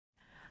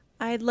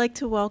I'd like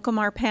to welcome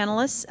our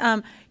panelists.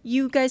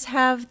 You guys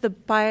have the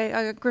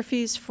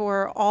biographies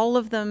for all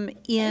of them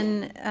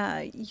in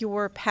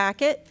your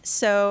packet.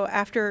 So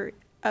after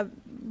a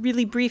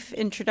really brief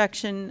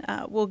introduction,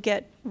 we'll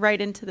get right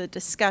into the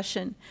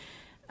discussion.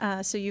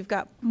 So you've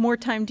got more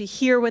time to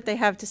hear what they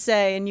have to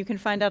say, and you can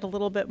find out a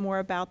little bit more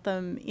about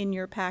them in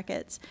your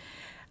packets.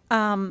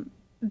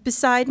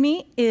 Beside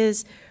me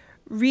is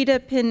Rita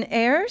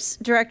Pin-Ayers,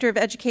 Director of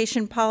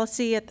Education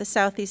Policy at the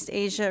Southeast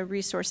Asia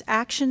Resource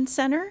Action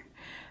Center.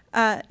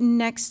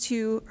 Next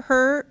to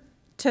her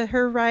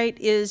right,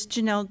 is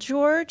Janelle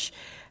George,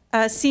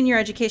 Senior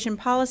Education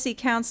Policy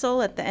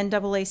Counsel at the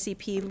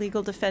NAACP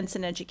Legal Defense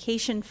and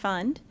Education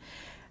Fund.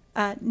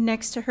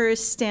 Next to her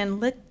is Stan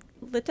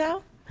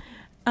Litow,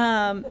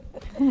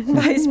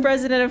 Vice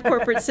President of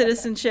Corporate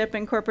Citizenship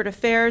and Corporate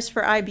Affairs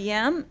for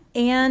IBM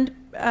and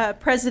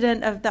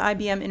President of the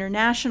IBM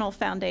International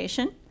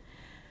Foundation.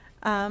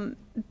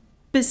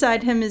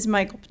 Beside him is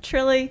Michael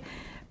Petrilli,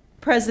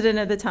 President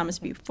of the Thomas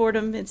B.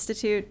 Fordham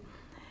Institute.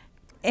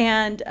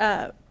 And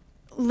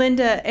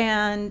Linda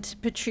and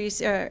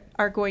Patricia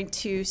are going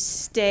to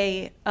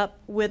stay up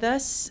with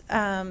us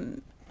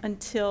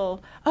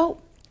until, oh,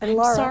 I'm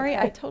sorry,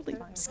 I totally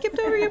skipped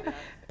over you.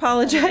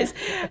 Apologize.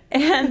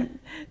 And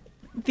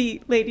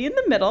the lady in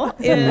the middle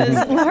is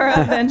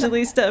Laura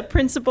Evangelista,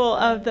 principal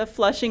of the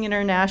Flushing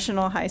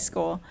International High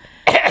School.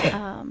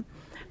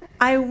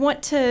 I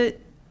want to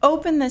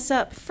open this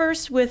up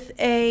first with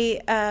a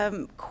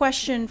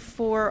question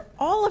for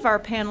all of our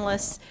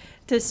panelists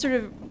to sort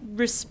of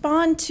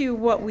respond to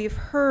what we've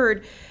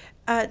heard.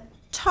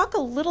 Talk a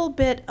little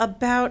bit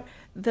about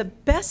the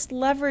best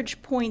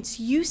leverage points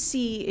you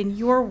see in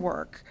your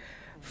work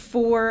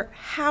for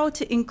how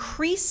to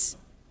increase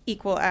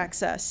equal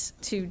access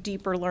to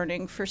deeper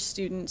learning for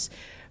students,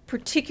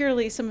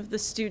 particularly some of the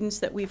students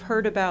that we've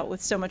heard about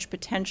with so much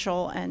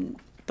potential and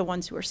the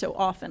ones who are so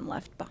often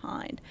left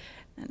behind.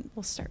 And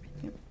we'll start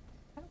with you.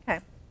 Okay.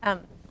 Can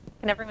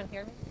everyone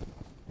hear me?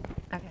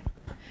 Okay.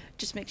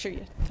 Just make sure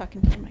you're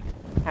talking to your mic.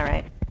 All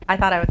right. I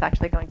thought I was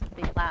actually going to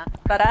speak last.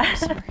 But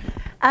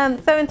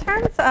so in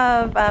terms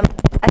of,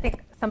 I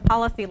think, some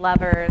policy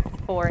levers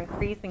for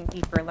increasing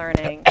deeper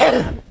learning,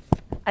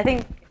 I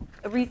think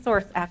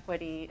resource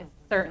equity is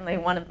certainly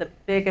one of the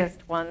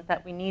biggest ones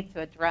that we need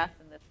to address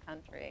in this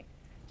country.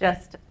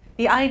 Just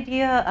the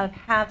idea of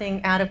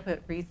having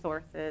adequate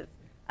resources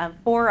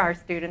for our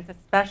students,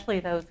 especially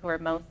those who are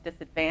most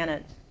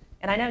disadvantaged.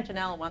 And I know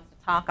Janelle wants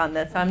to talk on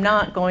this, so I'm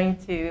not going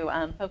to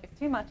focus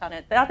too much on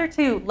it. The other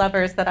two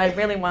levers that I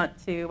really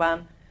want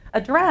to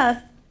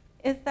address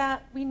is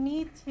that we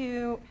need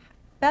to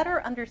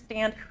better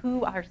understand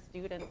who our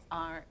students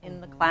are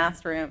in the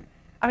classroom.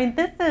 I mean,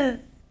 this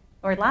is,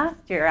 or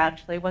last year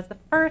actually, was the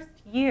first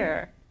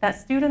year that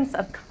students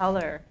of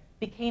color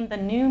became the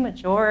new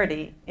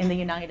majority in the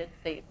United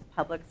States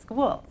public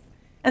schools.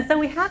 And so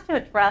we have to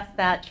address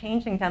that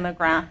changing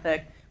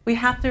demographic. We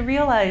have to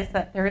realize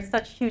that there is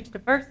such huge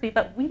diversity,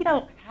 but we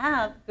don't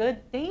have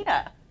good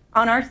data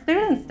on our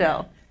students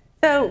still.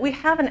 So we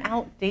have an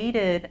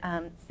outdated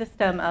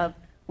system of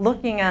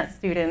looking at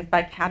students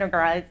by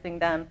categorizing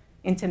them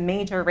into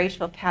major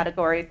racial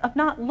categories, of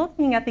not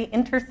looking at the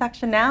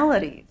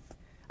intersectionalities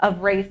of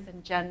race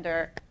and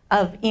gender,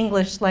 of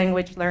English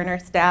language learner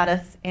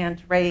status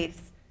and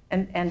race,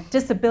 and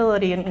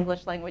disability in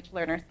English language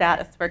learner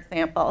status, for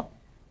example.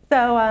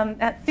 So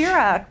at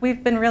CIRAC,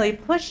 we've been really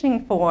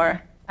pushing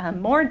for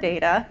more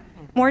data,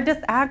 more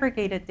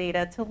disaggregated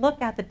data to look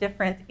at the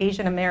different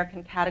Asian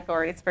American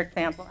categories, for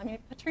example. I mean,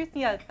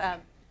 Patricia's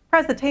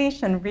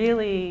presentation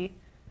really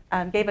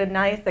gave a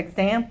nice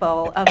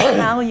example of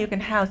how you can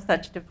have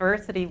such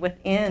diversity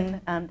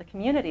within the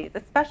communities,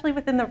 especially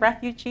within the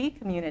refugee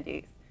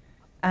communities.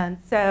 And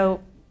so,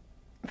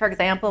 for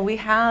example, we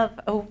have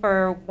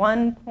over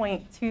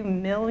 1.2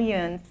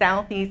 million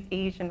Southeast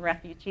Asian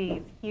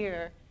refugees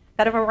here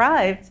that have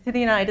arrived to the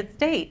United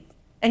States.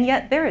 And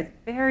yet there is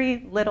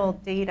very little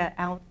data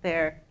out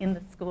there in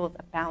the schools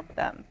about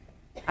them.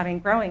 I mean,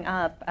 growing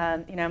up,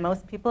 you know,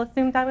 most people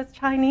assumed I was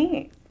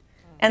Chinese.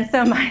 And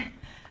so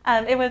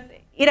it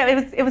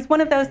was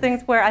one of those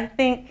things where I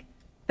think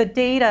the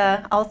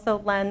data also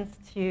lends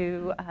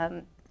to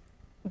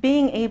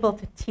being able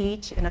to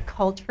teach in a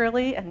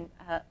culturally and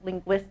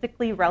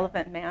linguistically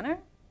relevant manner,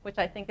 which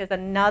I think is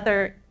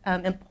another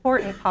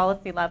important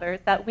policy lever,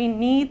 is that we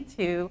need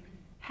to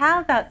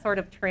have that sort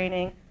of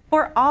training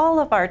for all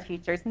of our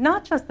teachers,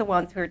 not just the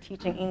ones who are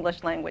teaching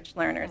English language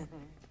learners,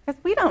 because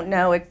we don't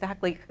know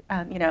exactly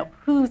you know,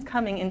 who's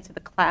coming into the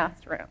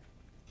classroom,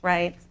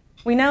 right?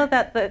 We know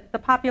that the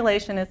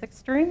population is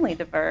extremely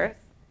diverse,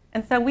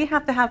 and so we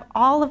have to have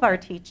all of our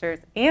teachers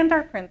and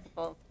our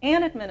principals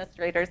and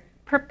administrators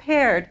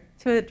prepared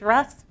to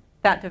address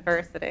that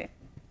diversity.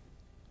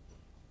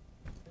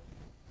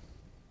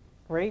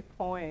 Great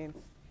points.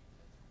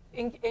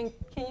 And can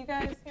you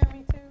guys hear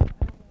me too?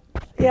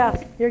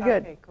 Yeah, you're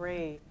good. Okay,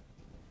 great.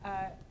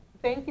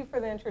 Thank you for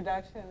the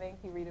introduction. Thank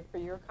you, Rita, for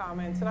your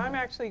comments. And I'm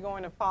actually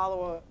going to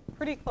follow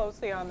pretty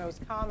closely on those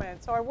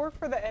comments. So I work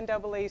for the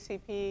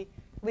NAACP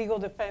Legal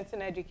Defense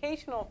and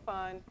Educational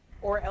Fund,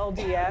 or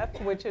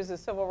LDF, which is a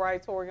civil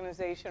rights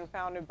organization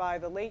founded by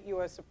the late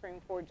U.S. Supreme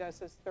Court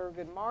Justice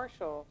Thurgood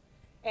Marshall.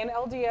 And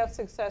LDF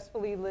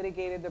successfully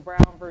litigated the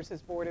Brown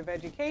versus Board of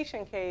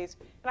Education case.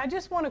 And I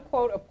just want to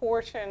quote a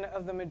portion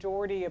of the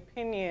majority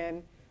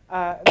opinion,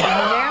 the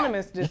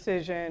unanimous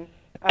decision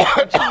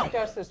for Chief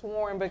Justice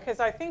Warren, because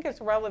I think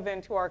it's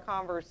relevant to our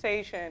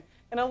conversation.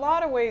 In a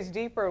lot of ways,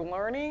 deeper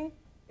learning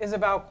is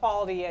about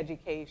quality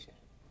education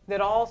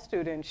that all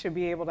students should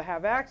be able to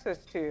have access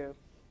to.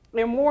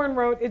 And Warren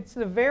wrote,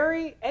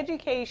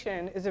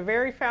 education is a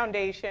very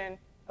foundation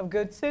of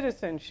good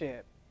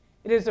citizenship.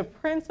 It is a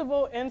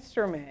principal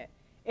instrument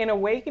in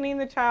awakening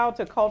the child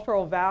to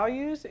cultural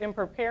values, in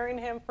preparing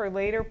him for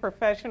later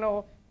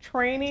professional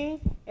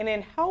training, and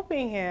in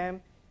helping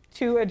him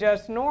to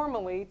adjust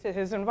normally to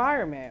his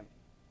environment.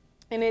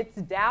 And it's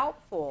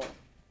doubtful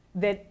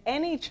that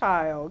any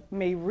child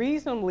may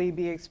reasonably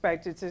be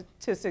expected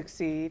to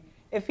succeed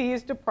if he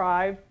is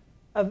deprived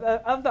of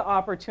the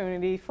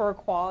opportunity for a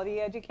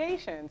quality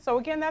education. So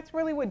again, that's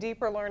really what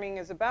deeper learning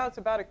is about. It's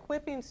about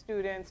equipping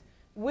students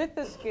with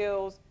the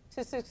skills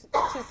to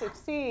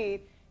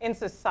succeed in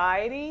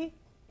society,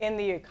 in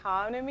the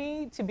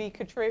economy, to be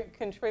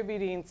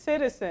contributing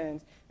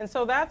citizens. And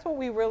so that's what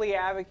we really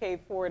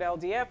advocate for at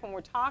LDF when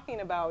we're talking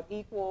about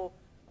equal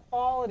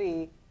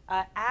quality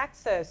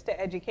access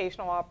to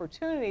educational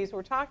opportunities.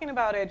 We're talking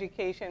about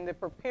education that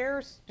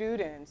prepares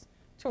students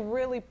to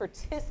really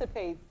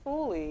participate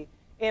fully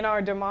in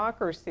our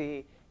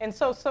democracy. And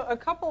so a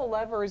couple of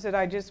levers that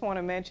I just want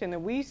to mention that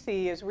we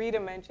see, as Rita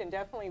mentioned,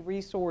 definitely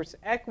resource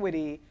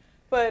equity.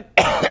 But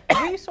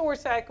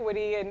resource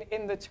equity,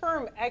 and the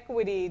term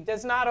equity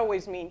does not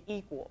always mean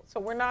equal. So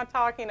we're not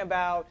talking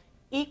about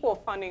equal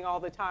funding all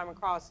the time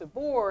across the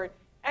board.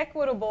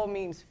 Equitable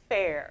means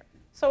fair.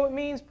 So it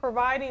means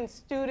providing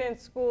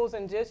students, schools,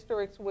 and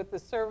districts with the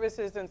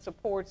services and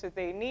supports that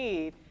they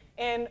need.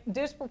 And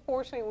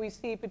disproportionately, we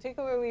see,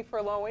 particularly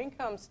for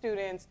low-income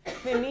students,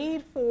 the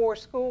need for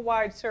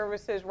school-wide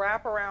services,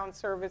 wraparound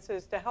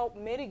services to help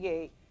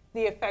mitigate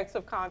the effects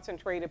of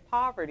concentrated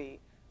poverty.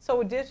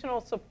 So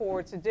additional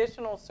supports,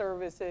 additional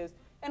services,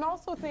 and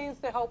also things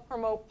to help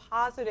promote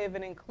positive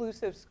and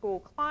inclusive school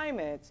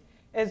climates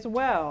as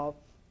well.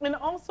 And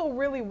also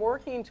really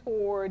working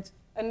towards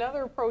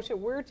another approach that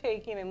we're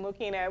taking and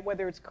looking at,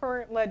 whether it's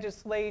current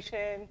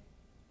legislation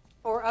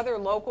or other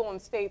local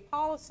and state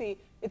policy,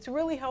 it's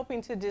really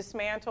helping to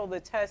dismantle the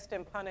test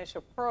and punish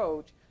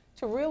approach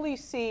to really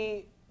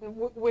see,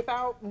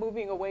 without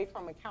moving away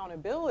from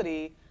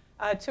accountability,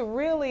 to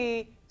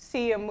really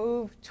see a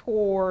move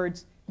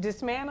towards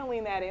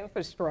dismantling that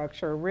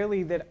infrastructure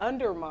really that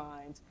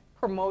undermines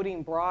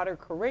promoting broader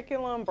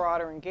curriculum,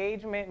 broader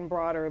engagement, and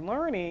broader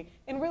learning,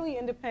 and really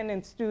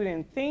independent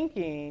student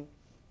thinking,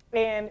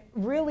 and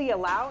really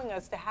allowing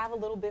us to have a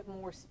little bit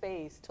more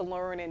space to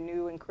learn in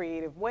new and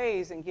creative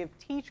ways and give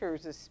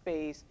teachers a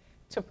space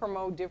to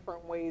promote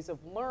different ways of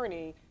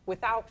learning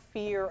without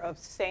fear of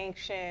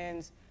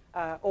sanctions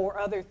or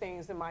other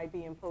things that might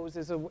be imposed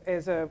as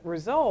a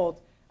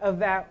result of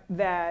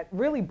that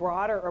really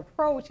broader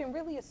approach, and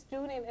really a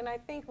student, and I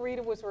think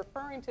Rita was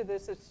referring to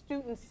this, a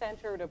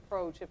student-centered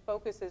approach. It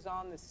focuses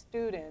on the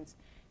students.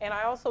 And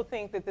I also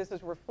think that this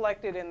is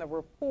reflected in the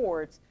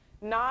reports,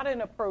 not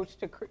an approach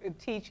to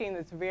teaching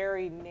that's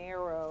very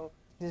narrow,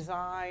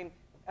 designed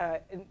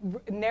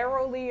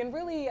narrowly, and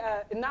really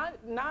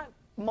not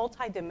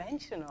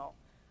multidimensional,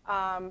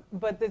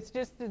 but that's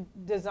just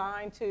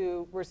designed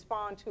to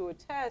respond to a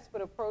test,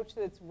 but approach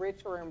that's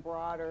richer and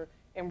broader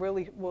and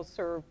really will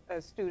serve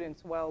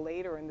students well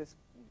later in this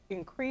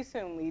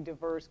increasingly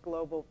diverse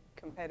global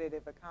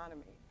competitive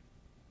economy.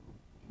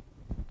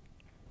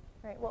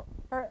 Great. Well,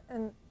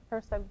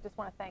 first I just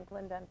want to thank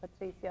Linda and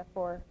Patricia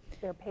for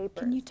their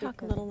papers. Can you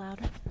talk a little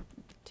louder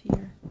to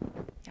your,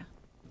 yeah.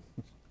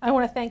 I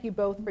want to thank you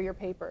both for your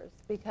papers,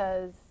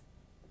 because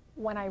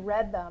when I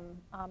read them,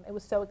 it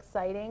was so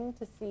exciting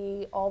to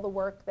see all the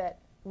work that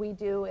we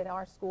do in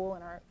our school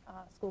and our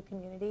school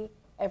community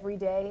every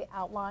day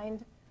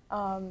outlined.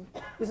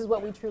 This is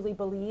what we truly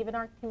believe in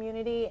our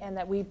community and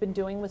that we've been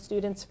doing with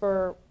students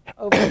for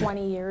over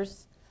 20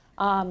 years.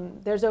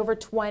 There's over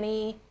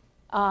 20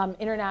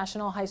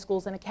 international high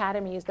schools and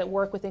academies that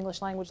work with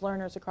English language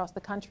learners across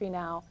the country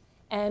now.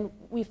 And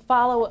we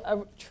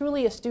follow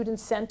truly a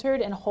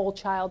student-centered and whole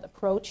child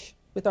approach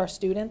with our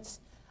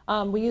students.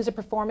 We use a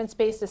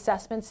performance-based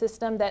assessment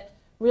system that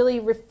really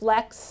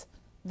reflects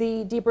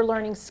the deeper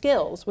learning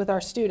skills with our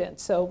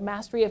students. So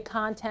mastery of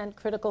content,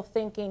 critical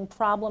thinking,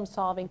 problem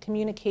solving,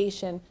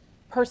 communication,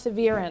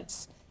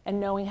 perseverance, and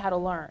knowing how to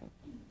learn.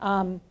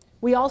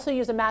 We also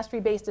use a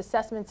mastery-based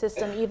assessment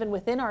system even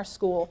within our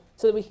school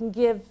so that we can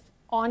give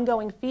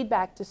ongoing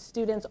feedback to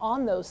students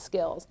on those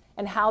skills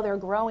and how they're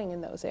growing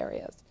in those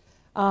areas.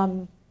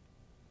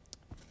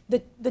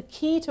 The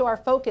key to our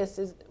focus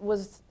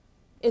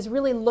is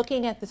really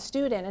looking at the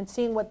student and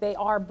seeing what they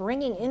are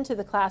bringing into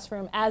the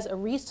classroom as a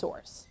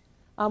resource.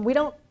 We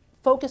don't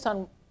focus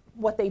on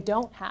what they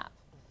don't have.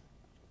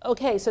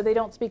 Okay, so they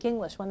don't speak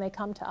English when they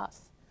come to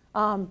us.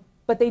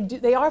 But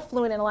but they are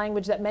fluent in a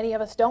language that many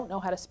of us don't know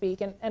how to speak.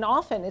 And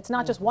often it's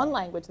not just one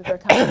language that they're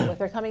coming in with.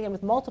 They're coming in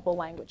with multiple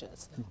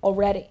languages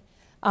already.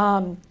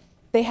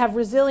 They have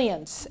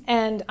resilience.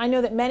 And I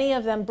know that many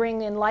of them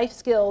bring in life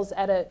skills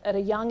at a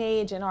young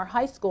age in our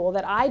high school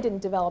that I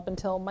didn't develop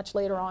until much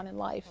later on in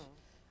life.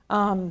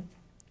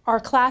 Our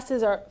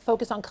classes are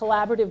focused on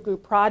collaborative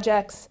group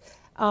projects,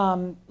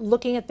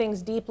 looking at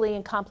things deeply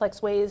in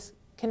complex ways,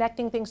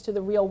 connecting things to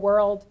the real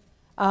world.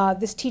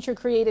 This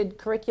teacher-created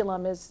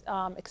curriculum is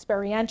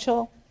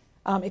experiential.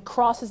 It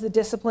crosses the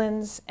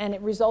disciplines, and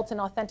it results in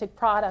authentic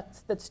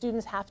products that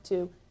students have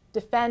to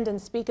defend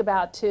and speak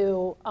about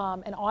to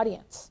an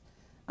audience.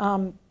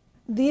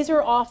 These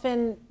are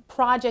often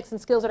projects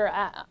and skills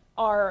that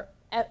are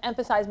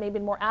emphasized maybe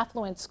in more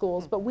affluent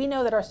schools, but we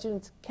know that our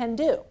students can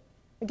do.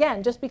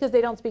 Again, just because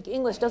they don't speak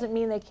English doesn't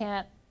mean they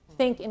can't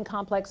think in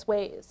complex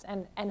ways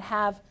and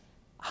have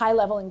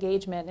high-level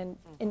engagement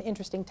in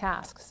interesting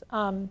tasks.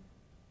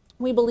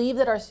 We believe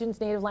that our students'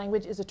 native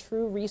language is a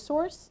true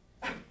resource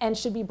and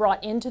should be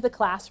brought into the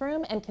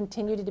classroom and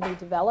continue to be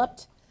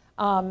developed.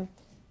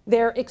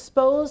 They're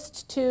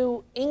exposed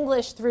to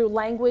English through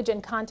language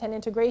and content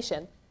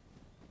integration.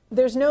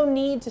 There's no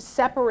need to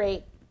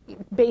separate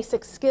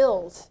basic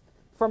skills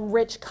from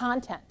rich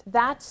content.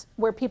 That's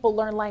where people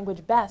learn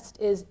language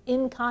best, is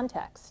in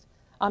context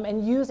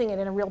and using it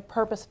in a real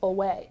purposeful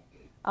way.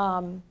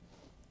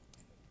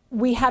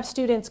 We have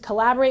students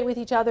collaborate with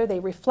each other, they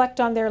reflect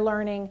on their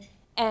learning,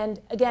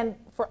 and again,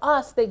 for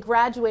us, they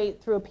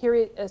graduate through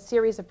a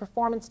series of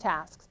performance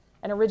tasks,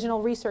 an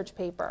original research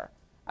paper,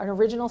 an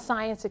original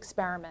science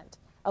experiment,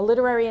 a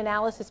literary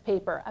analysis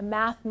paper, a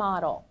math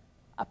model,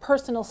 a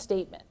personal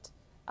statement.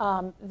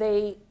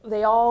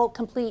 They all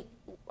complete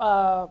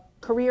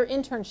career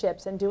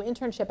internships and do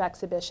internship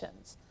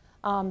exhibitions.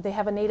 They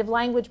have a native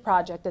language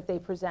project that they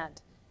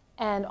present,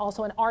 and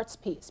also an arts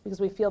piece,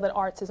 because we feel that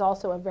arts is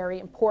also a very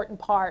important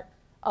part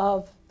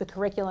of the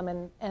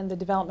curriculum and the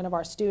development of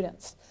our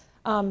students.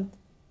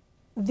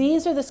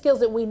 These are the skills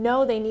that we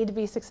know they need to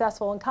be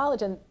successful in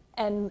college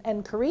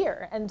and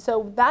career, and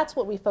so that's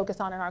what we focus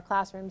on in our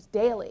classrooms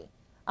daily.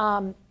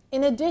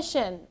 In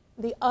addition,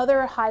 the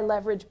other high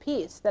leverage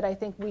piece that I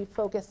think we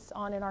focus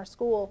on in our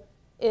school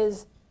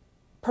is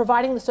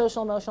providing the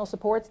social emotional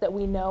supports that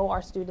we know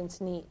our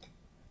students need.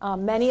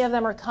 Many of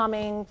them are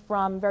coming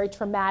from very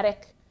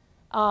traumatic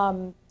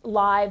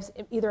lives,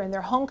 either in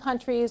their home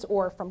countries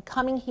or from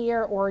coming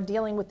here or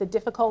dealing with the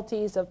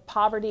difficulties of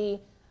poverty,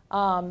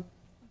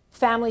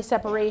 family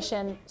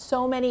separation,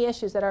 so many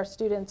issues that our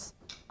students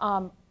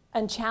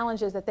and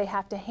challenges that they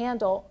have to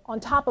handle on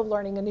top of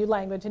learning a new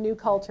language, a new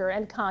culture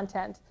and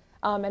content,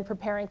 and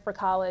preparing for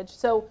college.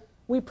 So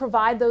we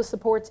provide those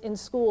supports in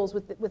schools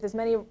with as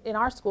many, in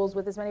our schools,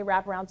 with as many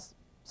wraparound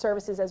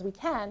services as we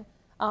can.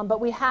 But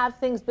we have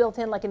things built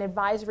in like an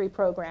advisory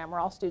program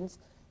where all students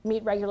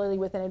meet regularly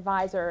with an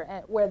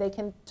advisor where they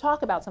can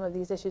talk about some of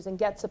these issues and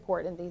get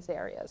support in these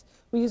areas.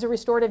 We use a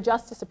restorative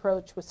justice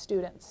approach with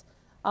students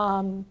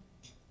and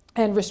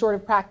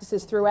restorative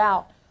practices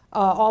throughout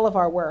all of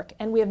our work.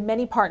 And we have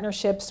many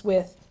partnerships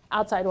with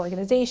outside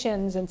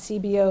organizations and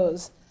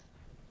CBOs.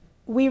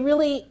 We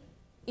really,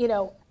 you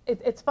know,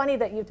 it's funny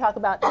that you talk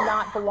about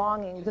not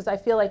belonging, because I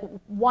feel like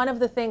one of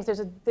the things,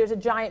 there's a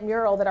giant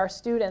mural that our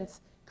students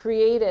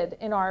created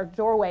in our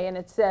doorway, and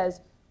it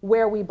says,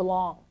 "Where we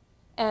belong."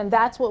 And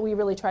that's what we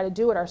really try to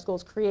do at our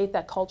schools, create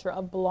that culture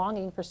of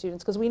belonging for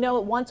students, because we know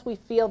that once we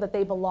feel that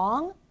they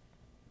belong,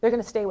 they're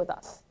going to stay with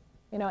us,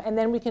 you know, and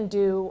then we can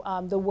do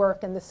the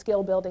work and the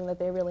skill building that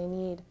they really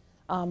need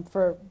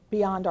for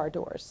beyond our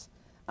doors.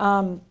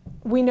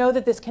 We know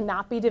that this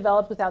cannot be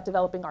developed without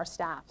developing our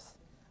staffs.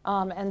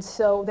 And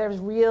so there's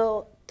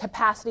real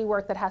capacity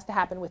work that has to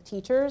happen with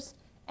teachers,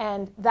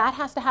 and that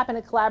has to happen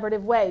in a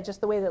collaborative way,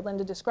 just the way that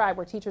Linda described,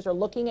 where teachers are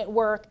looking at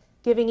work,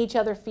 giving each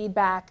other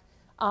feedback,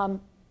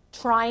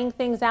 trying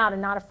things out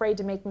and not afraid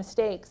to make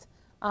mistakes,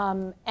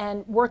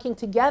 and working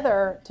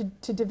together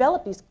to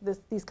develop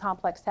these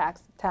complex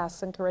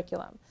tasks and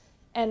curriculum.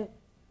 And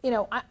you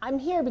know, I'm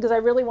here because I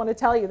really want to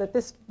tell you that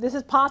this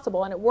is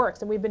possible and it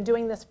works, and we've been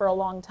doing this for a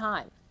long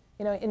time.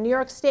 You know, in New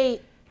York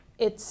State,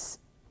 it's,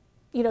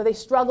 you know, they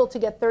struggle to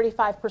get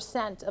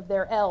 35% of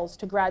their L's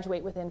to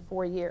graduate within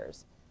 4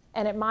 years.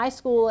 And at my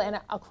school and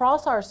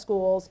across our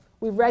schools,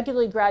 we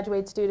regularly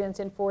graduate students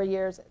in 4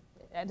 years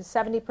at a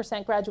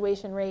 70%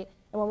 graduation rate.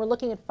 And when we're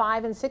looking at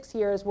 5 and 6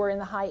 years, we're in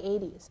the high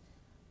 80s.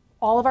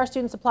 All of our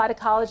students apply to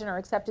college and are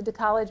accepted to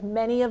college.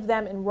 Many of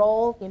them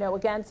enroll. You know,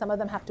 again, some of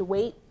them have to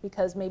wait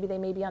because maybe they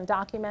may be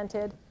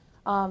undocumented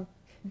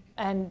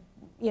and,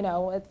 you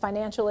know,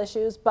 financial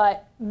issues.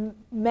 But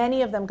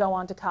many of them go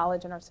on to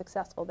college and are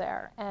successful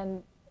there.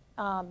 And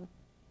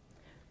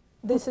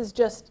this is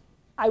just,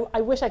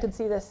 I wish I could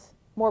see this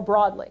more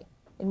broadly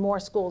in more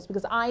schools,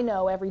 because I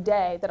know every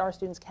day that our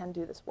students can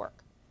do this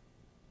work.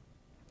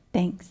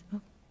 Thanks.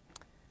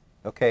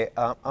 Okay,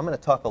 I'm going to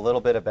talk a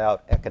little bit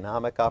about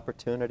economic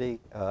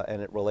opportunity,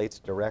 and it relates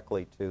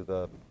directly to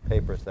the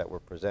papers that were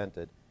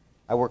presented.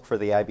 I work for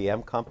the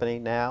IBM company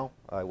now.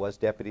 I was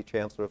Deputy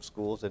Chancellor of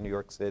Schools in New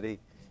York City,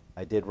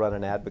 I did run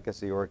an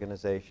advocacy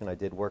organization. I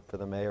did work for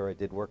the mayor. I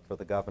did work for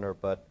the governor.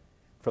 But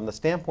from the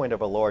standpoint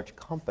of a large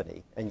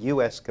company and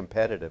U.S.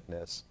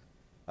 competitiveness,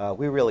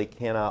 we really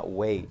cannot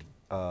wait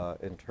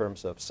in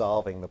terms of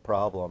solving the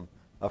problem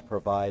of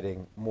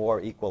providing more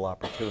equal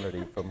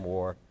opportunity for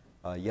more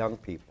young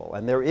people.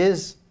 And there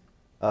is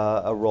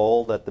a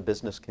role that the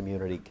business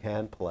community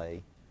can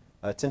play.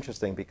 It's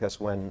interesting because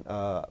when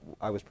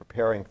I was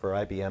preparing for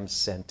IBM's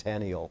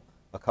centennial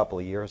a couple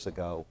of years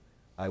ago,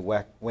 I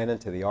went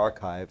into the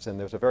archives, and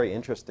there's a very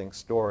interesting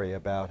story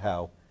about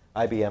how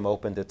IBM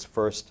opened its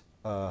first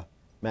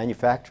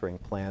manufacturing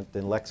plant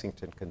in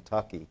Lexington,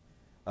 Kentucky,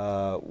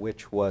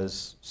 which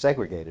was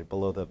segregated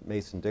below the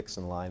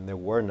Mason-Dixon line. There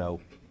were no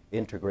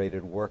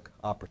integrated work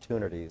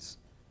opportunities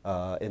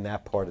in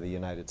that part of the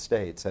United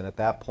States. And at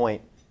that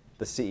point,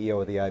 the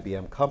CEO of the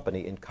IBM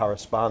company, in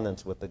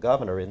correspondence with the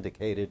governor,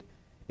 indicated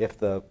if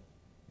the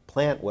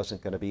plant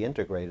wasn't going to be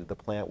integrated, the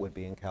plant would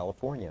be in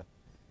California.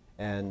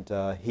 And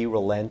he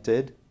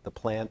relented. The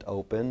plant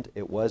opened.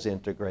 It was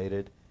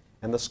integrated.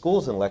 And the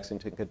schools in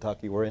Lexington,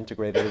 Kentucky were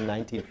integrated in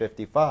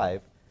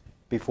 1955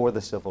 before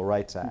the Civil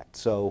Rights Act.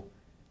 So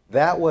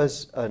that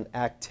was an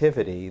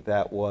activity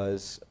that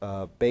was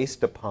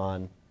based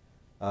upon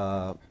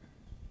an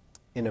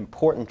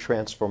important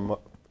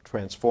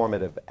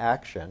transformative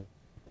action,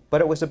 but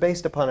it was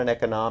based upon an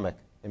economic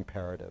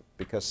imperative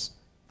because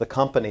the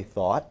company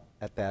thought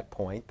at that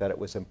point that it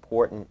was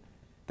important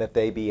that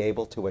they be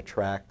able to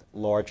attract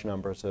large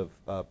numbers of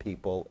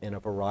people in a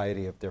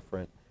variety of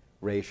different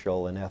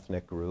racial and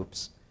ethnic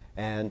groups.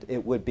 And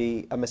it would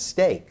be a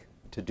mistake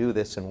to do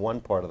this in one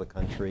part of the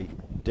country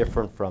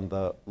different from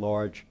the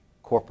large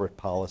corporate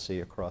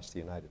policy across the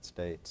United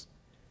States.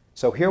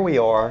 So here we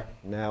are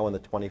now in the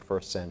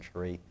 21st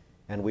century,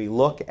 and we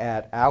look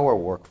at our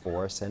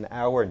workforce and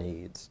our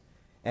needs.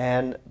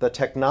 And the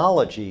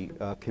technology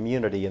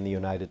community in the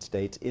United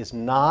States is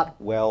not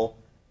well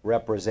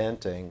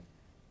representing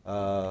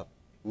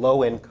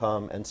low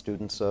income and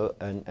students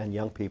and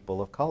young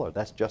people of color.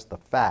 That's just the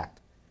fact.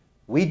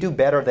 We do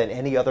better than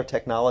any other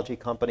technology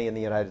company in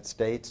the United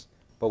States,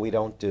 but we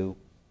don't do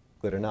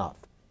good enough.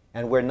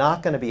 And we're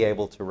not going to be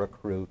able to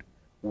recruit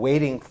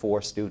waiting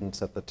for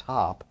students at the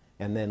top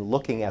and then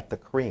looking at the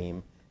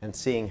cream and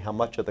seeing how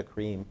much of the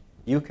cream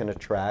you can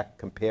attract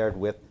compared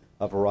with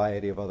a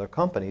variety of other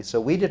companies. So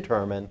we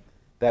determined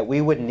that we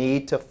would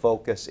need to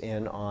focus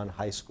in on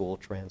high school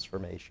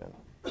transformation.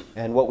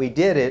 And what we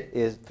did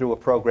is through a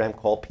program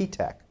called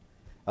P-TECH.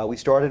 We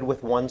started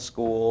with one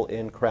school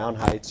in Crown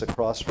Heights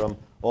across from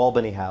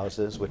Albany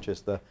Houses, which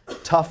is the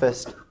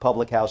toughest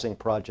public housing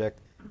project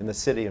in the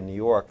city of New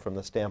York from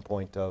the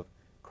standpoint of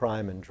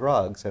crime and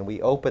drugs. And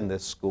we opened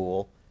this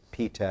school,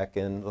 P-TECH,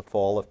 in the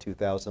fall of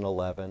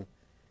 2011.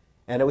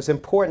 And it was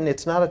important.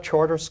 It's not a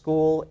charter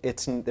school.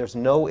 There's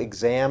no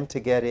exam to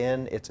get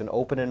in. It's an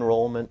open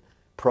enrollment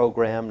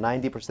program.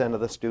 90% of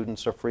the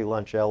students are free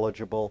lunch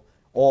eligible.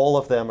 All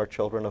of them are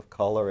children of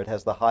color. It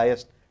has the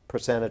highest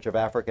percentage of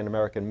African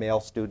American male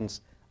students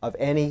of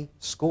any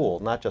school,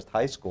 not just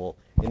high school,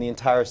 in the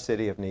entire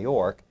city of New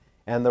York.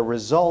 And the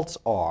results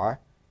are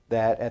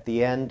that at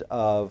the end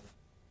of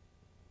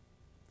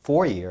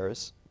 4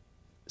 years,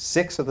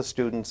 6 of the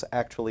students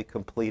actually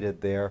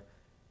completed their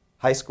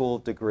high school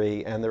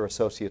degree and their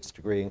associate's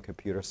degree in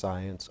computer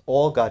science.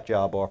 All got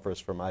job offers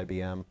from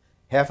IBM.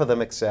 Half of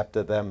them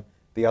accepted them.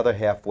 The other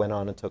half went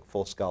on and took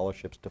full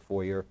scholarships to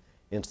four-year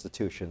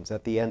institutions.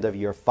 At the end of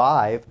year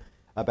 5,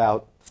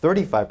 about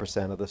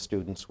 35% of the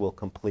students will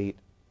complete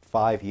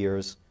 5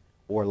 years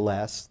or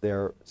less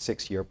their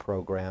 6-year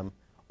program.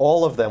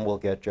 All of them will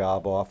get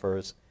job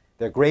offers.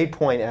 Their grade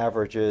point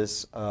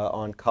averages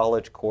on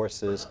college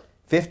courses,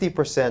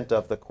 50%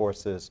 of the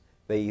courses,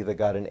 they either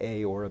got an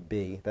A or a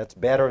B. That's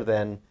better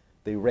than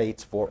the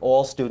rates for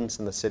all students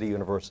in the City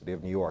University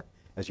of New York.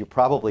 As you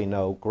probably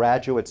know,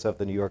 graduates of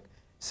the New York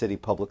City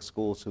public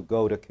schools who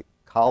go to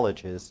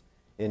colleges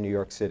in New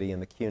York City in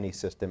the CUNY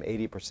system,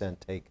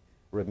 80% take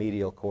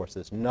remedial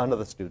courses. None of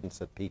the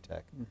students at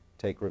P-TECH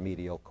take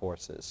remedial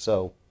courses.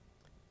 So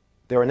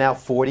there are now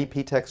 40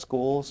 P-TECH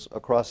schools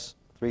across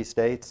 3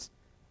 states.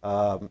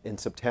 In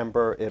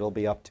September, it'll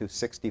be up to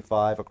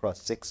 65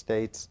 across 6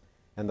 states,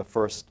 and the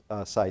first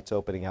sites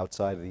opening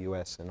outside of the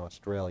U.S. and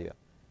Australia.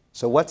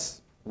 So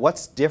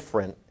what's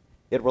different?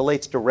 It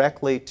relates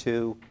directly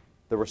to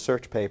the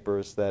research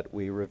papers that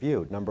we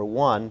reviewed. Number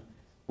one,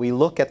 we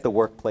look at the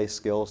workplace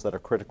skills that are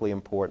critically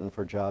important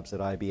for jobs at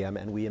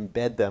IBM, and we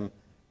embed them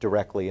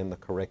directly in the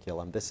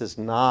curriculum. This is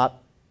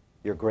not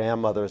your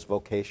grandmother's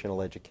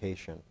vocational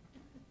education.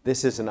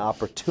 This is an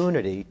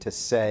opportunity to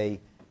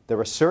say there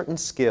are certain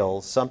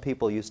skills, some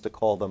people used to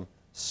call them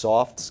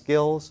soft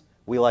skills.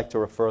 We like to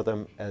refer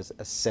them as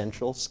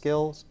essential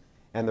skills,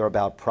 and they're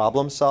about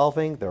problem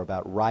solving, they're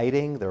about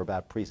writing, they're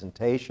about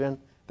presentation,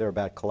 they're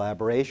about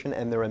collaboration,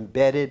 and they're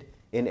embedded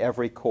in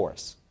every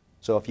course.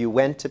 So if you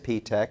went to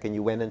P-TECH and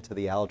you went into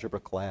the algebra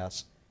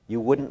class, you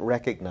wouldn't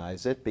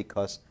recognize it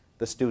because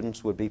the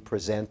students would be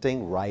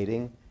presenting,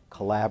 writing,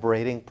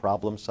 collaborating,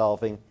 problem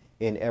solving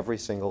in every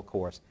single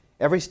course.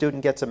 Every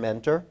student gets a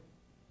mentor.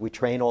 We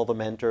train all the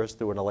mentors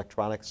through an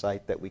electronic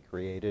site that we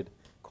created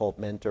called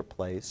Mentor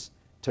Place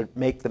to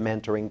make the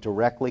mentoring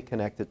directly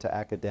connected to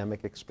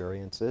academic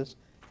experiences.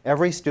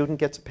 Every student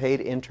gets a paid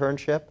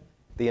internship.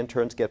 The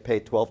interns get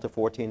paid $12 to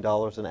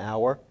 $14 an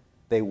hour.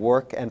 They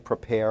work and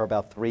prepare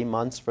about 3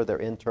 months for their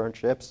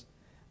internships.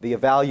 The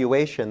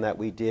evaluation that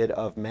we did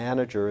of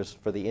managers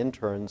for the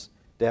interns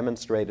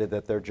demonstrated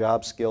that their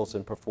job skills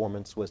and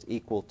performance was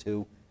equal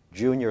to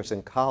juniors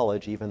in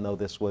college, even though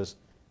this was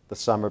the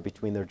summer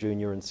between their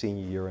junior and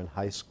senior year in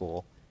high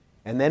school.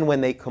 And then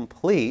when they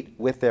complete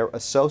with their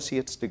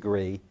associate's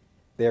degree,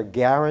 they're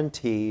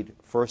guaranteed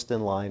first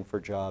in line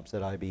for jobs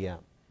at IBM.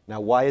 Now,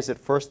 why is it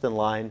first in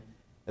line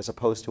as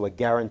opposed to a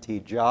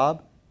guaranteed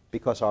job?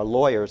 Because our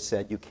lawyers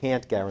said you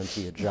can't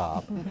guarantee a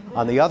job.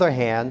 On the other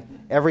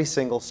hand, every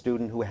single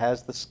student who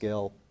has the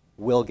skill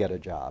will get a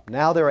job.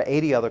 Now there are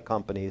 80 other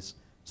companies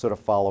sort of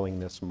following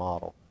this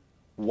model.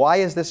 Why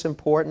is this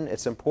important?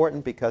 It's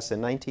important because in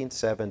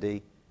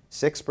 1970,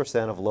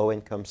 6% of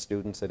low-income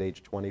students at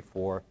age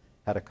 24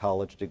 had a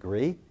college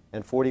degree,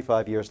 and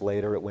 45 years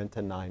later it went to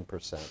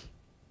 9%.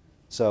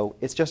 So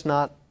it's just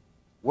not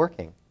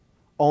working.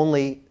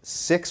 Only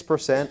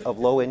 6% of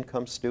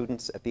low-income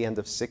students at the end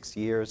of 6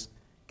 years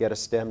get a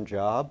STEM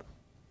job.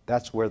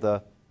 That's where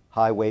the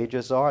high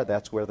wages are.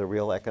 That's where the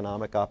real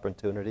economic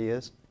opportunity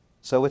is.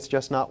 So it's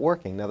just not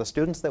working. Now, the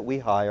students that we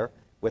hire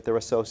with their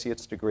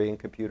associate's degree in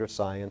computer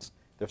science,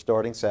 their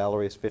starting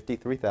salary is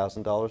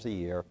 $53,000 a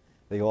year.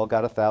 They all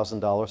got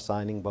 $1,000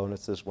 signing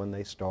bonuses when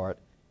they start,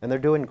 and they're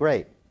doing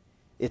great.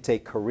 It's a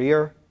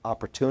career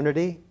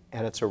opportunity,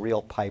 and it's a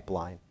real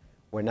pipeline.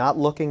 We're not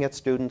looking at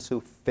students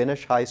who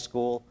finish high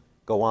school,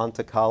 go on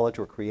to college.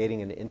 We're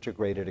creating an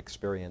integrated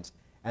experience.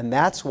 And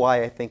that's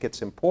why I think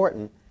it's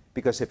important,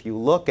 because if you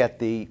look at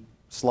the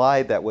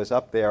slide that was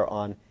up there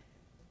on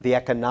the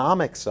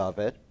economics of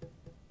it,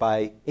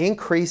 by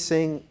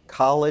increasing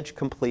college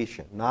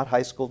completion, not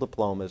high school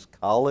diplomas,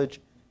 college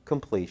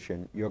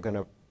completion, you're going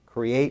to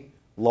create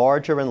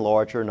larger and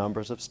larger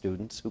numbers of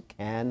students who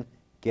can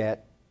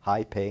get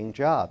high-paying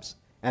jobs.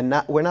 And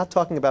we're not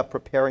talking about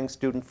preparing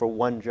students for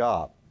one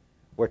job.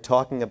 We're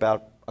talking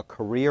about a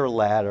career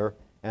ladder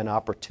and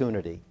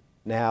opportunity.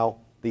 Now,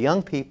 the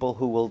young people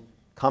who will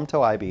come to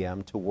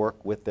IBM to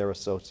work with their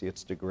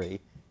associate's degree,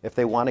 if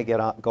they want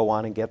to go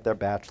on and get their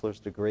bachelor's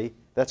degree,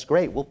 that's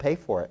great. We'll pay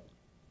for it.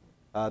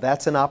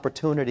 That's an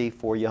opportunity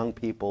for young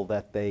people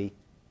that they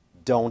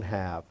don't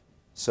have.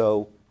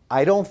 So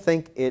I don't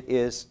think it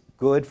is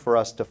good for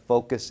us to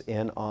focus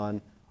in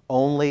on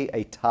only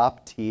a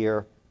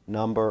top-tier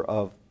number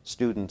of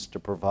students to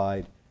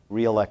provide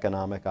real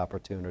economic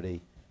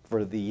opportunity.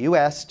 For the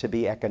U.S. to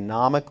be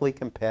economically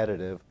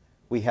competitive,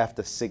 we have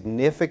to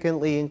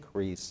significantly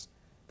increase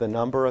the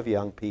number of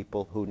young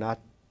people who not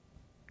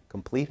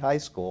complete high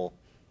school,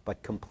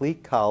 but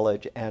complete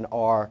college and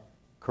are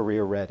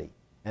career ready.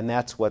 And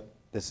that's what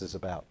this is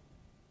about.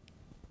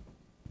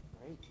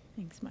 Great.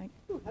 Thanks, Mike.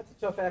 Ooh, that's a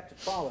tough act to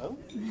follow.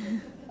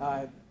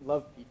 I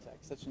love PTech,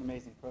 such an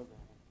amazing program.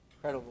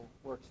 Incredible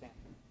work,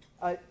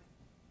 Stanford.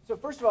 So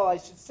first of all, I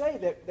should say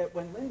that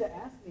when Linda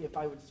asked me if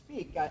I would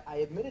speak, I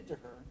admitted to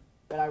her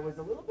that I was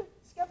a little bit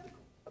skeptical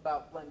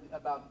about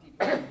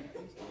deep learning,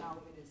 at least how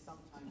it is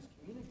sometimes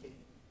communicated.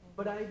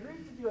 But I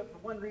agreed to do it for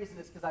one reason,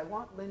 is because I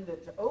want Linda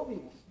to owe me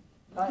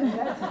one.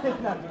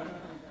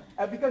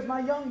 Because my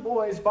young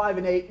boys, 5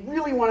 and 8,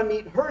 really want to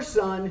meet her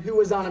son, who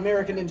was on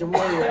American Ninja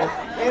Warrior,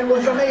 and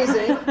was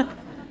amazing.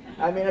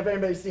 I mean, if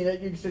anybody's seen it,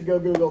 you should go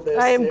Google this.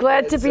 I am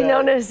glad to be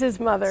known as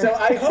his mother. So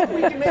I hope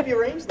we can maybe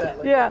arrange that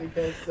later. Yeah,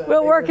 because,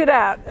 we'll work it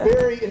out.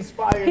 Very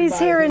inspired He's by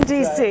here in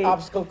his, DC.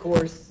 Obstacle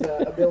course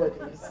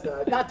abilities.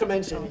 Not to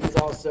mention, he's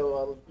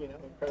also a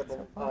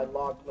incredible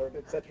law clerk,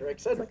 et cetera, et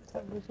cetera.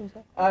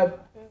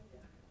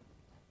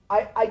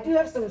 I do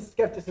have some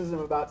skepticism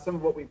about some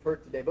of what we've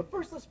heard today, but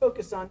first let's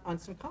focus on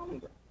some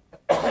common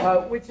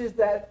ground, which is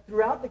that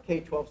throughout the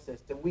K-12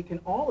 system, we can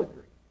all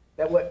agree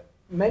that what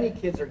many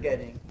kids are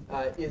getting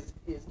is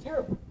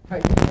terrible,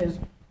 right? Is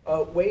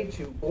way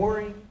too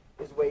boring,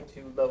 is way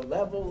too low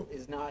level,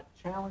 is not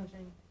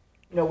challenging.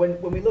 You know, when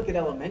we look at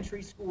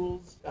elementary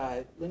schools,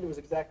 Linda was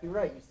exactly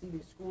right. You see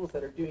these schools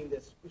that are doing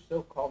this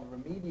so-called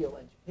remedial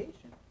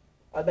education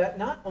that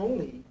not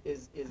only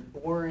is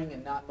boring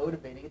and not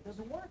motivating, it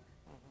doesn't work.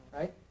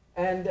 Right?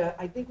 And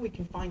I think we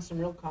can find some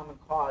real common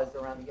cause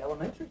around the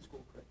elementary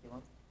school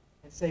curriculum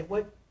and say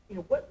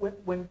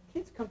when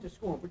kids come to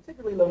school, and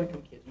particularly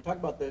low-income kids, we talk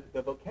about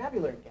the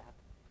vocabulary gap.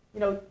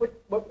 You know,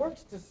 what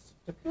works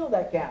to fill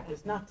that gap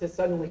is not to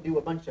suddenly do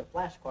a bunch of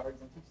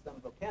flashcards and teach them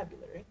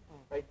vocabulary,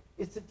 right?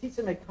 It's to teach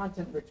them a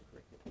content-rich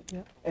curriculum.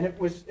 Yeah. And it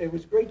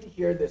was great to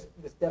hear this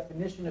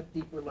definition of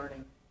deeper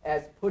learning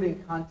as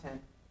putting content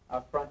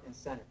front and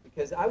center,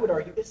 because I would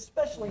argue,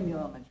 especially in the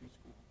elementary school,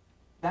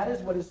 that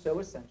is what is so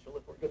essential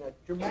if we're going to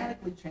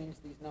dramatically change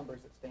these numbers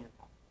that Stan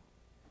talked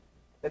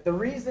about. That the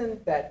reason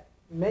that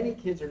many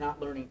kids are not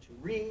learning to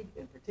read,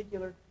 in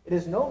particular, it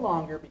is no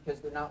longer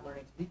because they're not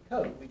learning to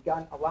decode. We've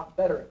gotten a lot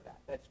better at that.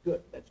 That's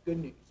good. That's good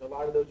news. A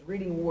lot of those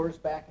reading wars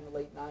back in the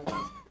late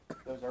 90s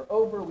those are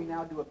over. We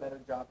now do a better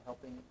job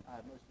helping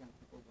most young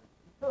people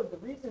learn code.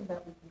 The reason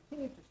that we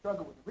continue to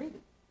struggle with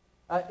reading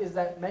is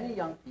that many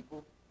young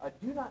people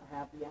do not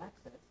have the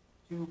access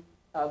to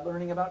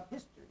learning about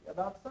history,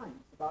 about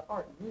science, about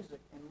art, music,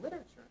 and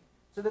literature,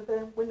 so that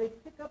then when they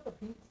pick up a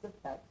piece of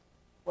text,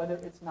 whether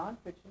it's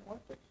nonfiction or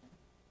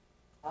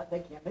fiction, they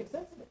can't make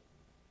sense of it.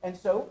 And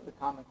so the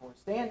Common Core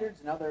standards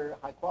and other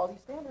high-quality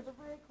standards are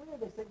very clear.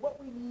 They say what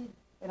we need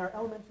in our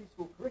elementary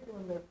school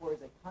curriculum, therefore, is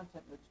a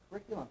content-rich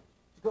curriculum.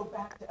 To go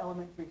back to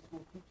elementary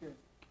school teachers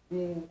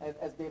being,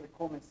 as David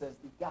Coleman says,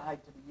 the guide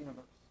to the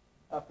universe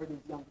for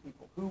these young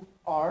people who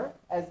are,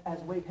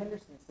 as Wade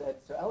Henderson said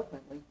so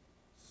eloquently,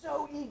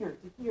 so eager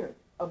to hear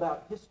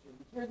about history,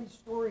 to hear these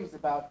stories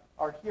about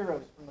our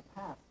heroes from the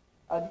past,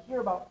 to hear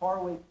about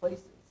faraway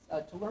places,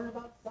 to learn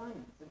about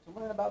science, and to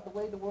learn about the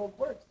way the world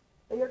works.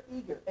 They are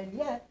eager. And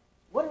yet,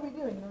 what are we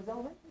doing in those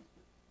elementary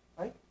schools,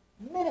 right?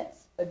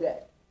 Minutes a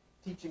day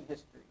teaching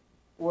history,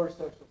 or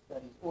social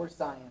studies, or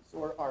science,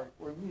 or art,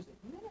 or music.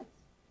 Minutes.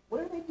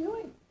 What are they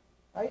doing,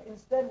 right?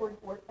 Instead,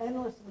 we're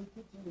endlessly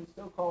teaching these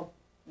so-called,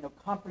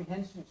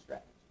 comprehension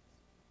strategies.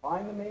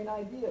 Find the main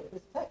idea of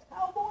this text.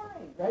 How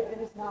boring, right?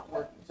 And it's not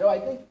working. So I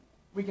think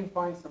we can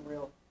find some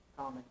real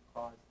common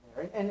cause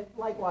there. And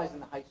likewise in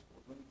the high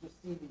schools, when you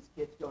just see these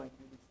kids going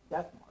through this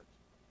death march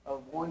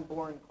of one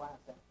boring class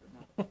after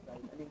another,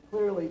 right? I mean,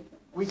 clearly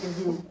we can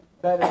do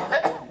better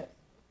than this.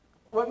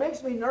 What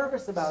makes me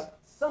nervous about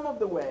some of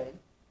the way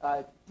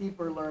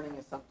deeper learning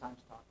is sometimes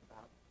talked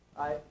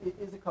about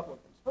is a couple of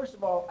things. First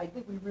of all, I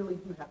think we really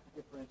do have to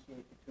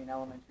differentiate between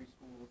elementary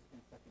schools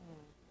and secondary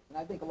schools. And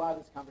I think a lot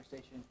of this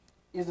conversation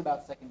is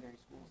about secondary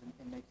schools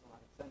and makes a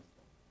lot of sense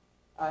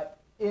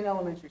there. In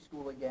elementary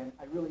school, again,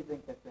 I really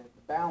think that the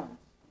balance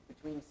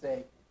between,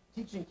 say,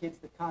 teaching kids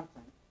the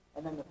content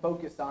and then the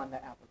focus on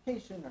the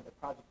application or the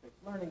project-based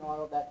learning,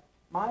 all of that,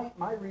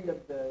 my read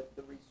of the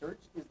research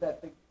is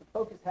that the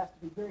focus has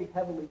to be very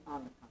heavily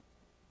on the content.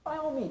 By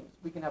all means,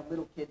 we can have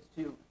little kids,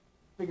 too,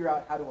 figure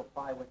out how to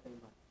apply what they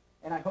learn.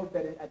 And I hope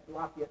that at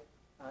Lafayette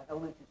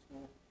Elementary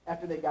School,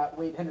 after they got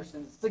Wade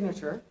Henderson's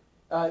signature,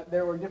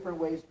 there were different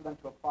ways for them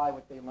to apply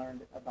what they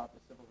learned about the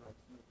civil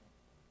rights movement.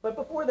 But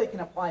before they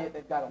can apply it,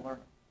 they've got to learn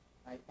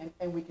it, right?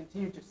 And we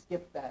continue to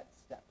skip that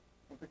step.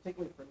 And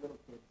particularly for little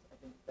kids, I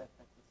think that's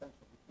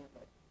essential. We can't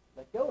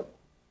let go of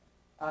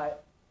it.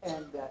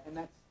 And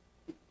that's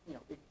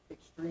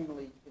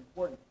extremely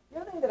important. The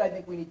other thing that I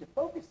think we need to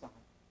focus on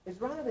is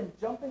rather than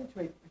jumping to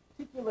a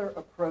particular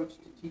approach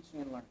to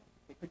teaching and learning,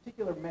 a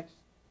particular mix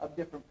of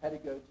different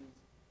pedagogies,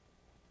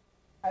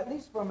 at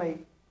least from a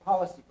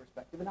policy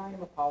perspective, and I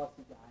am a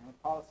policy guy, I'm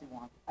a policy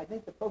wonk, I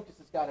think the focus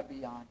has got to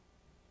be on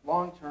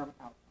long-term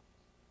outcomes.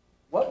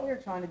 What we're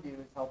trying to do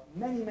is help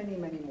many, many,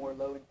 many more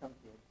low-income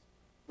kids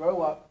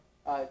grow up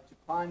to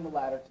climb the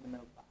ladder to the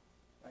middle class,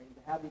 right, and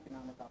to have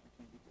economic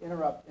opportunity, to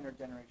interrupt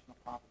intergenerational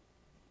poverty.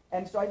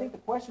 And so I think the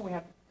question we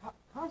have to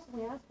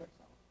constantly ask ourselves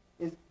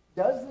is,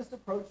 does this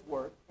approach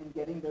work in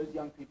getting those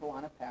young people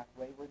on a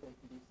pathway where they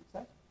can be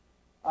successful?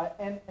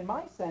 And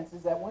my sense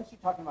is that once you're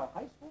talking about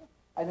high school,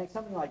 I think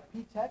something like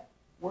P-Tech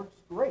works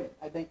great.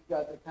 I think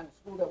the kind of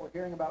school that we're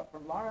hearing about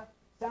from Lara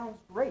sounds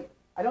great.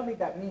 I don't think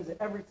that means that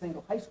every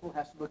single high school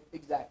has to look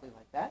exactly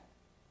like that.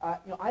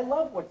 I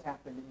love what's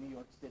happened in New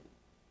York City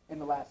in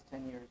the last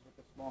 10 years with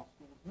the small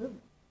schools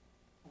movement,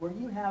 where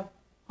you have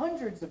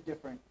hundreds of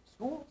different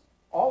schools,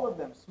 all of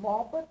them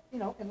small, but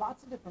in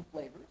lots of different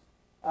flavors.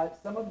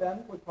 Some of them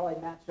would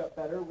probably match up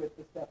better with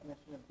this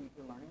definition of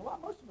deeper learning.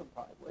 Most of them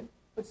probably would,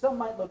 but some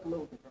might look a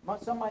little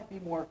different. Some might be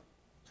more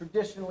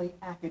traditionally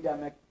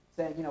academic,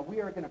 saying, we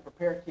are going to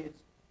prepare kids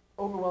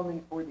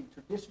overwhelmingly for the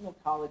traditional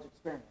college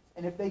experience.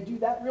 And if they do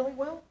that really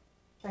well,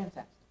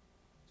 fantastic.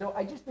 So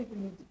I just think we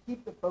need to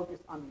keep the focus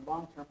on the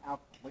long-term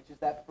outcome, which is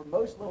that for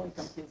most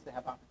low-income kids to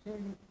have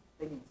opportunity,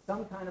 they need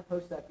some kind of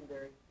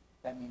post-secondary.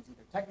 That means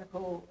either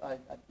technical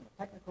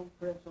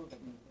credentials,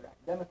 that means either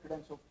academic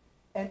credentials,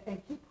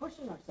 and keep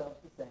pushing ourselves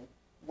to say,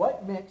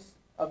 what mix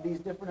of these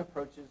different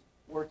approaches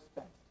works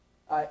best?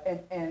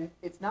 And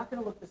it's not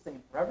going to look the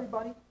same for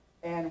everybody,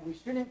 and we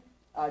shouldn't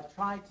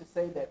try to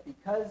say that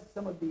because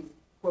some of these,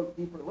 quote,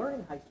 deeper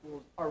learning high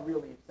schools are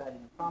really exciting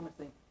and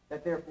promising,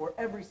 that therefore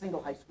every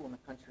single high school in the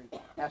country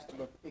has to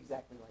look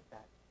exactly like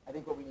that. I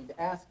think what we need to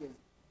ask is,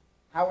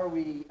 how are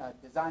we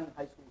designing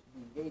high schools to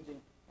be engaging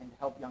and to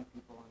help young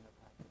people on their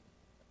path?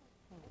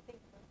 I think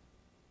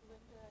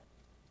Linda,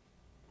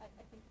 I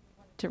think you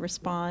wanted to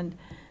respond.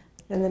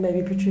 And then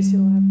maybe Patricia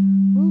will have.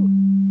 Ooh.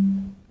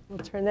 We'll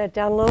turn that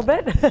down a little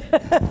bit.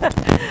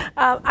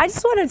 I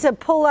just wanted to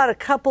pull out a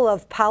couple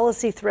of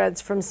policy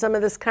threads from some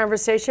of this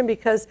conversation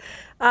because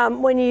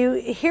when you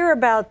hear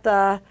about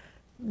the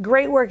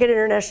great work at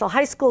international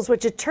high schools,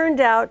 which it turned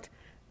out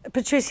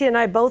Patricia and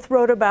I both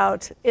wrote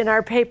about in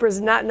our papers,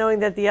 not knowing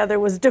that the other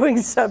was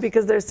doing so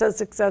because they're so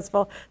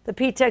successful, the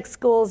P-Tech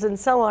schools and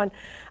so on.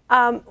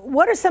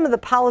 What are some of the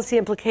policy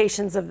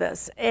implications of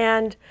this?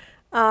 And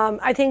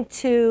I think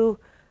to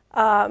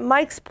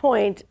Mike's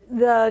point,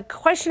 the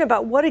question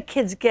about what do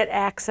kids get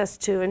access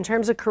to in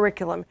terms of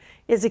curriculum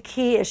is a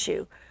key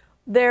issue.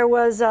 There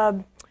was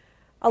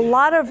a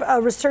lot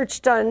of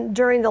research done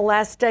during the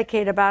last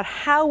decade about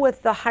how,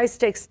 with the high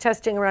stakes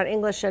testing around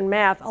English and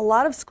math, a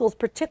lot of schools,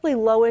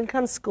 particularly low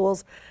income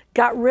schools,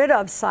 got rid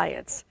of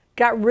science,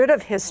 got rid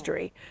of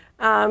history,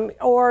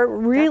 or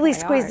really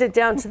squeezed it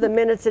down to the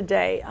minutes a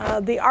day.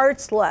 The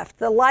arts left,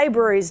 the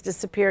libraries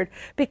disappeared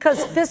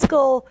because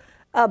fiscal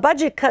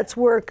budget cuts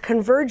were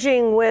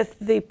converging with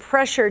the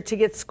pressure to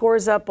get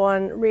scores up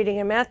on reading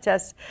and math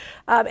tests.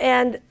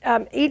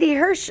 E.D.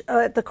 Hirsch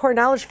at the Core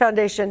Knowledge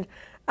Foundation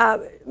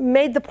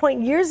made the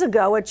point years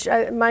ago, which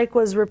Mike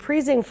was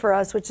reprising for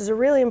us, which is a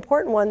really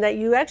important one, that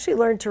you actually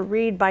learn to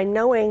read by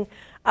knowing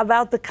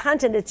about the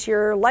content. It's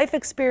your life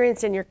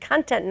experience and your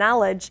content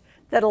knowledge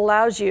that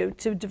allows you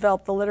to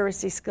develop the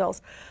literacy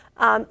skills.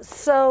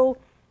 So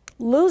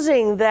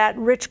losing that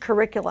rich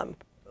curriculum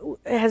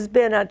has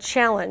been a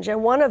challenge.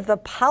 And one of the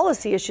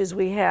policy issues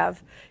we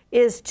have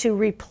is to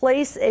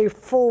replace a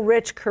full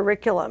rich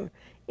curriculum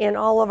in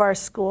all of our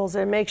schools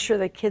and make sure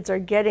that kids are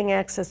getting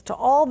access to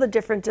all the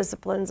different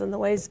disciplines and the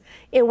ways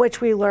in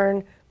which we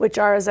learn, which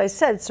are, as I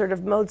said, sort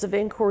of modes of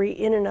inquiry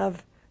in and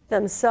of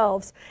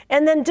themselves.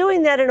 And then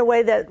doing that in a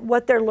way that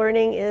what they're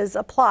learning is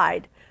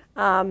applied.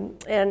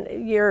 And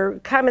your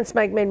comments,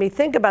 Mike, made me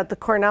think about the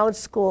core knowledge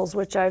schools,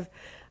 which I've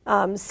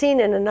seen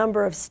in a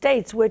number of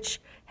states,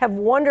 which have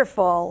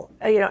wonderful,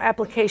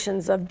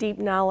 applications of deep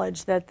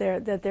knowledge that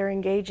they're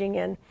engaging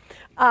in.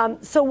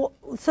 So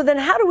then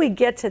how do we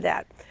get to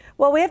that?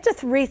 Well, we have to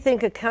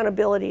rethink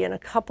accountability in a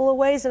couple of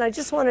ways, and I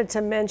just wanted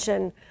to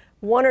mention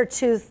one or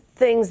two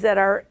things that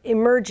are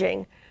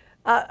emerging.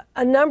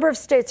 A number of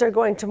states are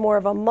going to more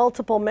of a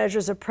multiple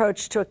measures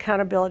approach to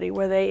accountability,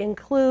 where they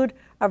include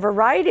a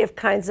variety of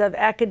kinds of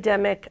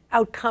academic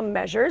outcome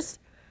measures,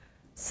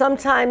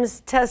 sometimes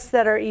tests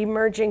that are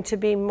emerging to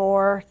be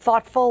more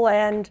thoughtful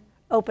and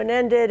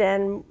open-ended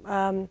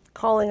and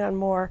calling on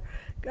more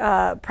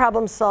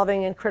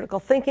problem-solving and critical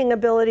thinking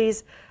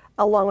abilities,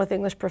 along with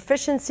English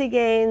proficiency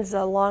gains,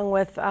 along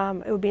with,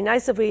 it would be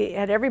nice if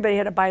everybody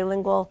had a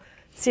bilingual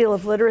seal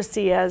of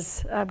literacy,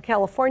 as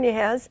California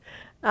has,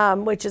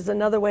 which is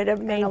another way to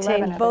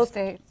maintain both.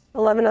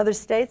 11 other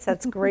states,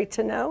 that's great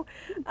to know.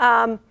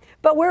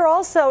 But we're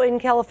also in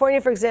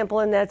California, for example,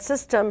 in that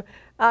system,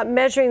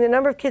 measuring the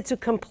number of kids who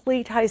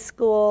complete high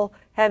school,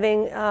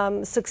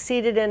 having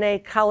succeeded in a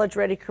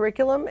college-ready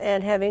curriculum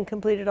and having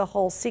completed a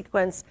whole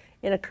sequence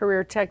in a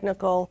career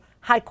technical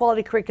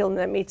high-quality curriculum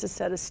that meets a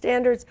set of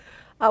standards.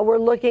 We're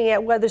looking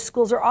at whether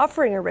schools are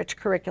offering a rich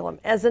curriculum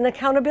as an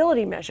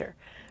accountability measure,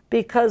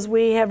 because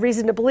we have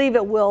reason to believe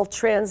it will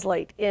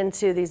translate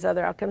into these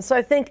other outcomes. So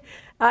I think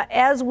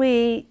as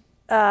we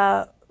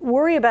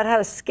worry about how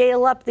to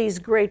scale up these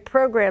great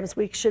programs,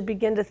 we should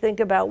begin to think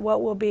about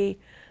what will be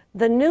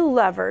the new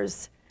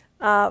levers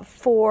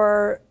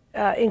for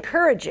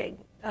encouraging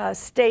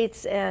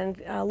states and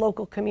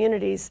local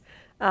communities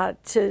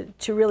to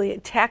really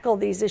tackle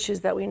these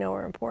issues that we know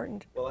are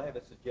important. Well, I have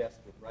a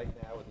suggestion. Right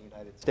now in the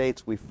United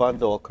States, we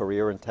fund all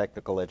career and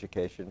technical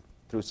education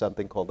through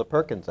something called the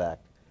Perkins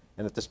Act.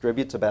 And it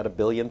distributes about $1.3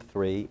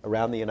 billion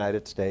around the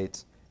United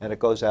States, and it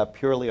goes out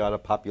purely on a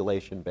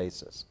population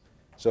basis.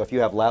 So if you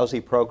have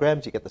lousy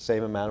programs, you get the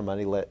same amount of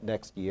money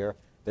next year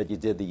that you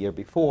did the year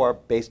before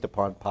based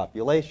upon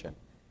population.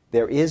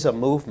 There is a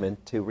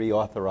movement to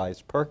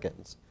reauthorize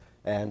Perkins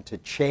and to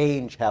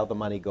change how the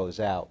money goes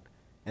out.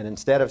 And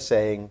instead of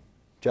saying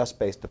just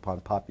based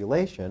upon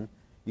population,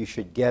 you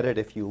should get it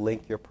if you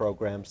link your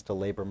programs to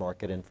labor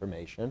market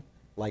information,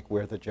 like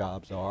where the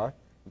jobs are.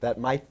 That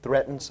might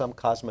threaten some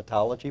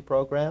cosmetology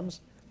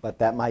programs, but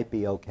that might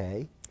be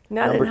okay.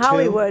 Not in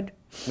Hollywood.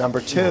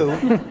 Number two,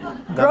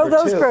 grow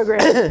those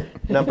programs.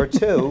 Number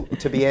two,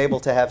 to be able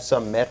to have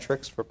some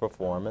metrics for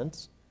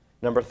performance.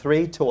 Number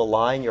three, to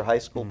align your high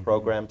school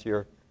program to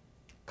your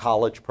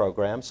college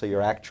program, so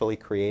you're actually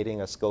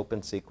creating a scope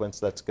and sequence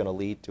that's going to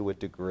lead to a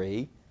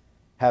degree.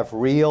 Have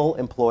real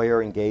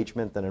employer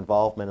engagement and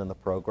involvement in the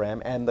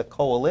program, and the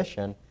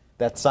coalition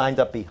that signed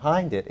up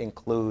behind it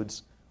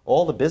includes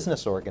all the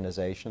business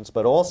organizations,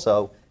 but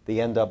also the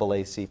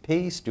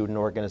NAACP, student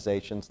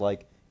organizations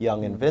like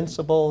Young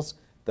Invincibles,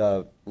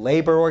 the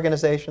labor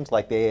organizations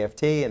like the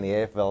AFT and the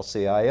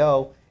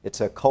AFL-CIO.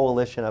 It's a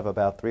coalition of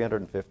about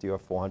 350 or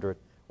 400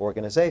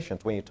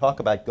 organizations. When you talk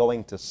about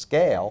going to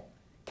scale,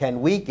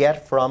 can we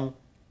get from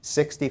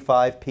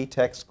 65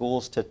 P-TECH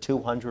schools to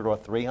 200 or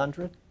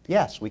 300?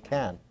 Yes, we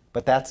can.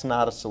 But that's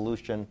not a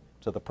solution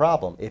to the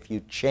problem. If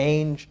you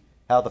change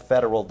how the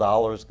federal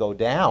dollars go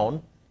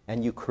down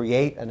and you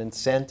create an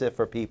incentive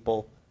for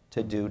people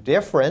to do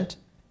different,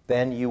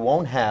 then you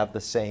won't have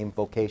the same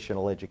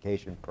vocational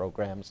education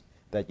programs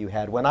that you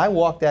had. When I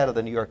walked out of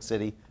the New York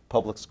City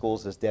public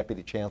schools as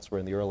deputy chancellor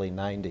in the early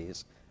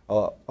 90s,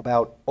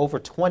 about over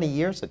 20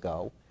 years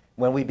ago,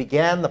 when we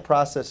began the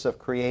process of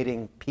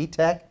creating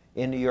P-TECH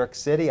in New York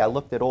City, I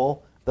looked at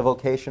all the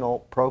vocational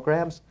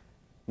programs.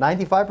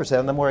 95%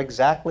 of them were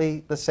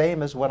exactly the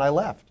same as when I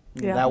left.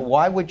 Yeah. Now,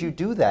 why would you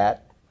do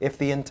that if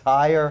the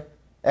entire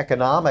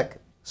economic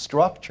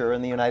structure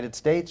in the United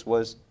States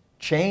was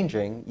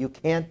changing? You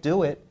can't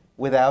do it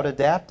without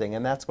adapting,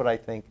 and that's what I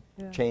think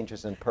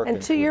changes in Perkins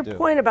And to your would do.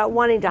 point about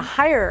wanting to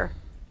hire,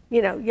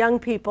 young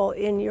people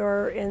in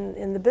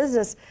the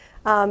business,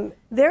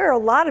 there are a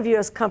lot of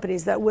U.S.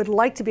 companies that would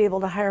like to be able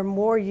to hire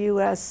more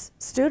U.S.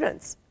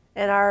 students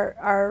and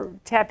are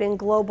tapping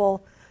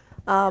global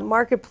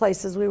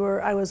marketplaces.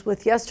 I was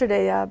with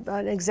yesterday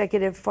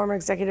an former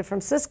executive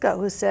from Cisco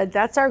who said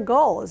that's our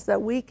goal, is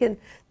that we can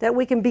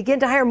begin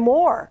to hire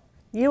more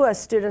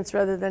U.S. students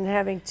rather than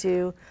having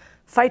to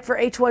fight for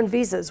H-1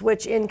 visas,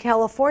 which in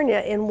California,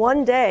 in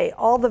one day,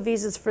 all the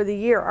visas for the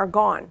year are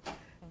gone.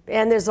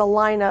 And there's a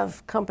line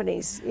of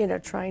companies,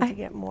 trying to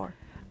get more.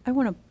 I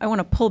want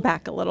to pull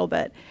back a little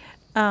bit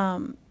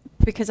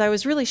because I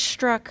was really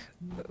struck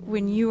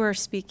when you were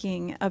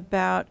speaking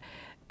about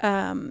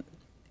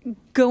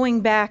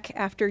going back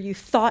after you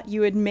thought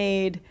you had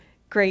made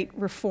great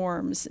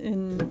reforms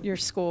in your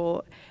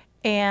school,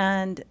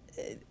 and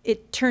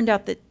it turned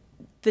out that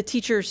the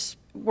teachers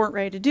weren't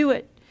ready to do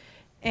it.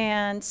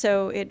 And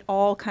so it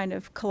all kind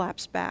of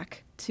collapsed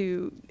back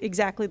to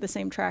exactly the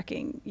same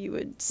tracking you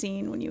had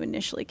seen when you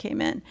initially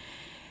came in.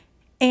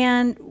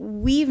 And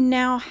we've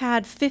now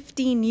had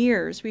 15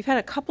 years, we've had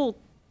a couple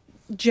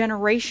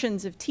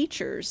generations of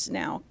teachers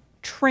now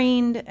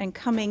trained and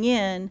coming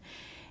in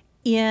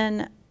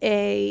an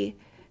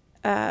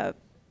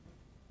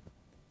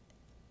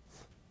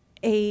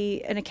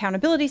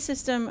accountability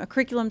system, a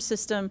curriculum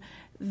system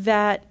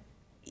that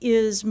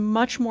is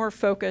much more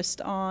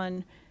focused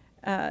on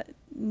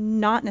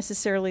not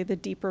necessarily the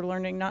deeper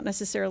learning, not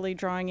necessarily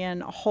drawing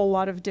in a whole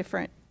lot of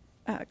different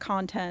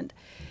content.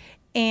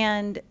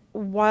 And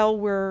while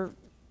we're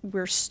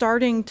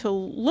starting to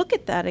look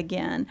at that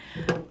again,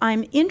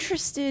 I'm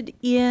interested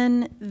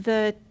in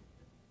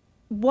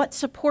what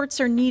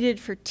supports are needed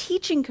for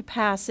teaching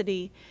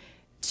capacity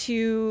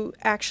to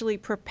actually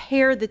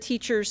prepare the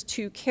teachers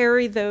to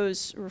carry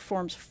those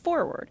reforms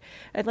forward.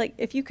 I'd like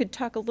if you could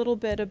talk a little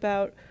bit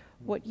about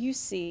what you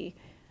see.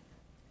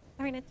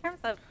 I mean, in terms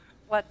of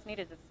what's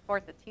needed to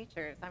support the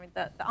teachers, I mean,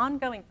 the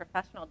ongoing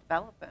professional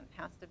development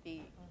has to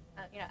be,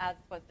 as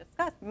was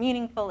discussed,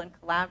 meaningful and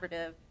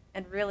collaborative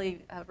and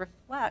really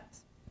reflect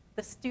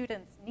the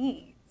students'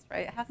 needs,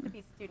 right? It has to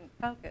be student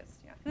focused.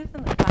 Who's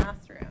in the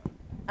classroom?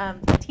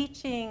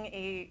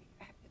 Teaching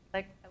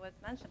like was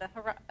mentioned,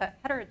 a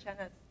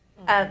heterogeneous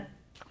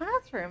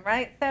classroom,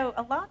 right? So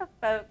a lot of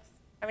folks,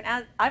 I mean,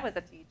 as I was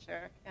a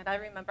teacher, and I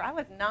remember I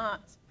was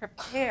not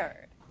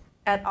prepared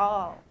at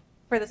all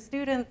for the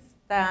students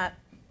that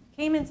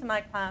came into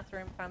my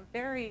classroom from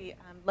very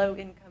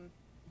low-income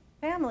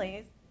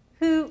families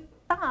who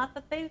thought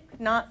that they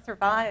could not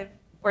survive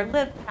or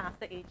live past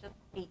the age of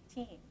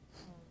 18,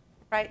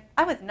 right?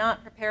 I was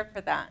not prepared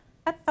for that.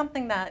 That's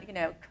something that,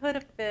 could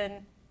have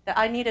been, that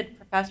I needed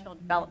professional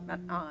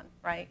development on,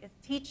 right? Is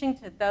teaching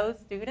to those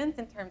students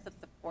in terms of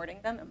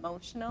supporting them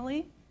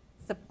emotionally,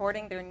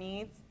 supporting their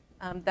needs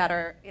that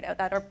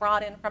are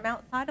brought in from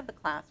outside of the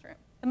classroom.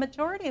 The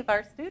majority of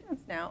our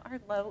students now are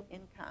low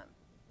income,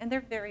 and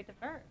they're very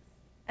diverse.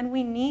 And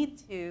we need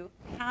to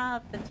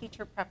have the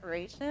teacher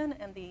preparation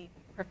and the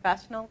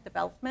professional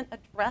development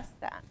address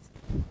that.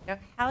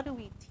 How do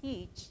we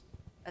teach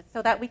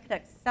so that we can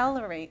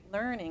accelerate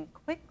learning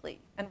quickly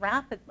and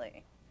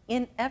rapidly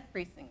in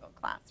every single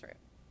classroom,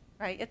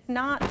 right? It's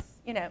not,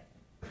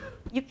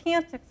 you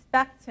can't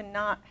expect to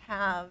not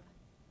have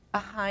a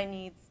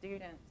high-need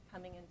student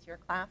coming into your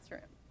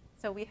classroom.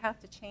 So we have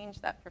to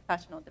change that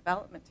professional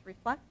development to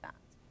reflect that.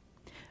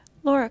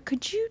 Laura,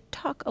 could you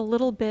talk a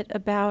little bit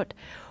about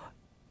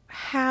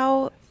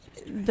how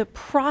the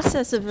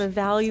process of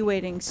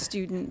evaluating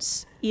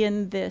students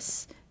in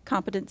this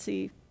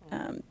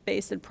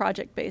competency-based and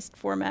project-based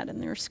format in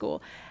their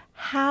school,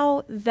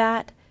 how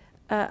that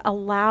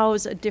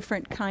allows a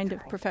different kind of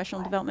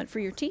professional development for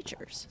your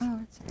teachers?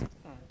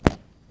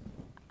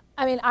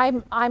 I mean,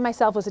 I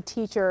myself was a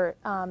teacher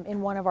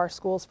in one of our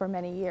schools for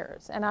many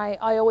years, and I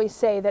always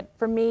say that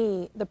for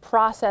me, the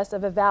process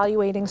of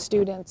evaluating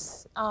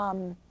students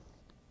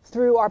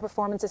through our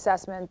performance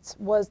assessments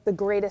was the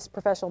greatest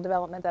professional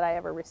development that I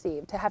ever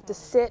received. To have to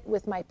sit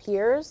with my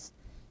peers,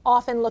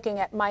 often looking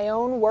at my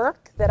own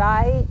work that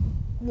I,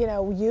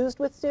 used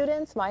with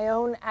students, my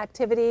own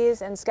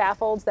activities and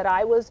scaffolds that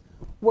I was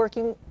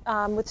working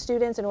with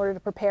students in order to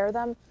prepare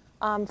them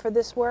for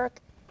this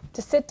work.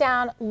 To sit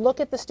down,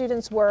 look at the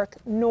students' work,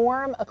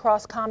 norm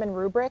across common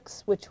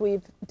rubrics, which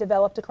we've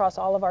developed across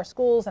all of our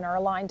schools and are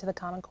aligned to the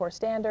Common Core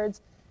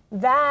standards.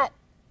 That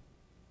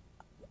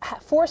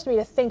forced me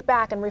to think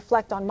back and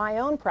reflect on my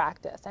own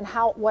practice and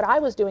what I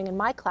was doing in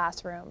my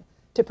classroom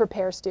to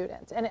prepare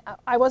students. And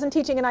I wasn't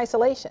teaching in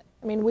isolation.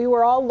 I mean, we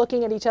were all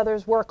looking at each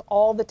other's work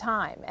all the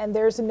time, and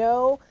there's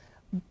no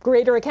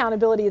greater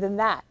accountability than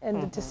that,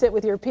 and to sit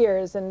with your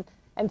peers and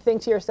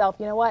think to yourself,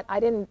 you know what, I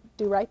didn't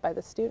do right by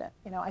the student.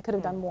 I could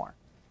have done more.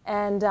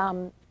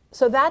 And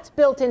so that's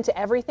built into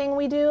everything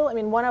we do. I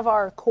mean, one of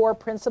our core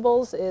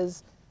principles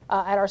is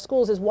at our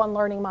schools is one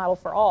learning model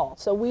for all.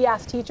 So we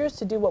ask teachers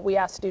to do what we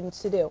ask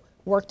students to do.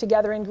 Work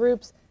together in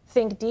groups,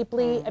 think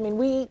deeply. I mean,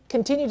 we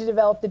continue to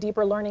develop the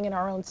deeper learning in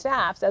our own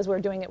staffs as we're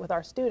doing it with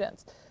our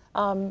students.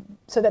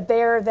 so that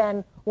they're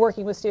then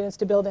working with students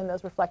to build in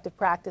those reflective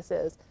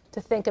practices,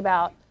 to think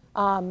about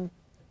how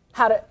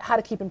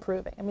to keep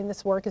improving. I mean,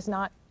 this work is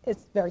not,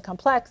 it's very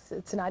complex,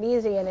 it's not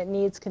easy, and it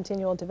needs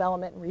continual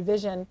development and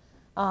revision,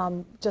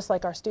 just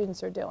like our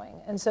students are doing.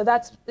 And so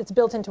it's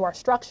built into our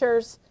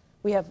structures.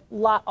 We have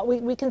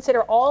we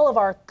consider all of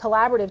our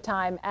collaborative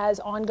time as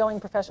ongoing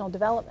professional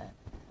development.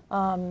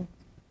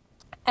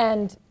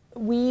 And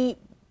you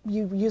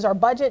use our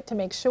budget to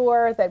make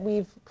sure that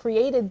we've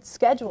created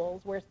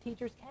schedules where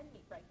teachers can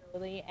meet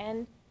regularly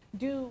and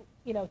do,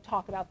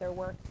 talk about their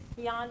work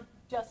beyond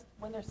just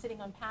when they're sitting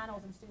on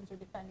panels and students are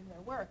defending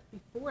their work.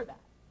 Before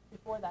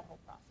that whole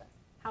process,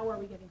 how are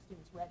we getting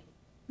students ready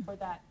for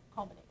that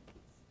culminating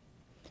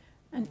piece?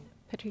 And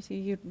Patricia,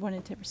 you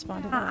wanted to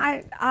respond to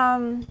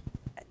that.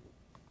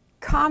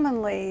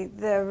 Commonly,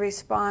 the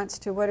response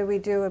to what do we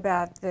do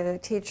about the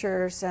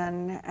teachers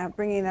and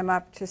bringing them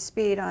up to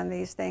speed on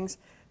these things,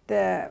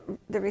 the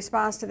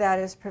response to that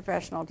is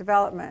professional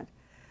development.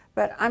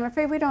 But I'm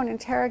afraid we don't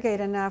interrogate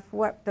enough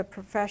where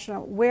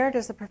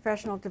does the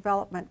professional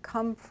development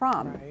come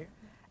from? Right.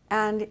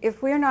 And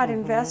if we're not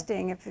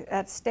investing, if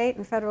at state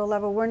and federal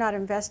level we're not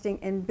investing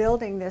in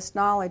building this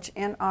knowledge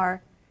in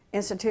our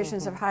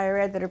institutions of higher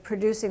ed that are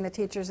producing the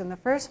teachers in the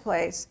first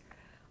place,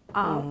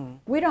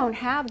 we don't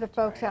have the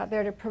folks out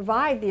there to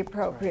provide the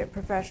appropriate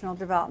professional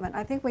development.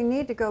 I think we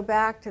need to go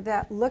back to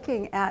that,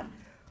 looking at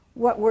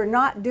what we're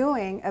not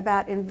doing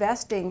about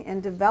investing in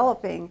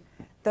developing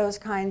those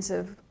kinds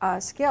of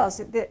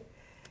skills.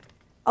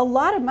 A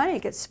lot of money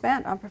gets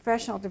spent on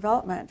professional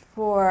development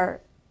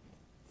for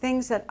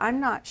things that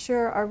I'm not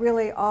sure are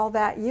really all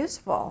that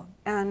useful.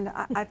 And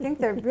I think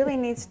there really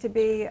needs to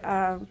be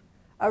a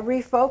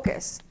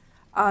refocus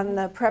on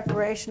the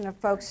preparation of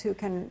folks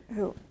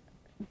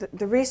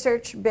the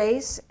research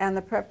base and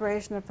the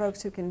preparation of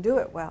folks who can do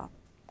it well.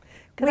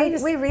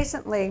 We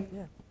recently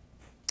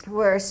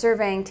were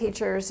surveying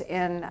teachers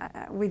in,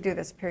 we do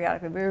this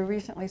periodically, we were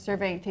recently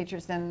surveying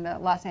teachers in the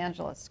Los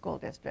Angeles school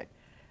district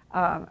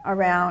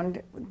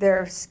around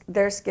their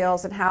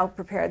skills and how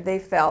prepared they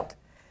felt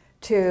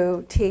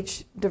to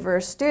teach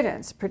diverse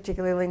students,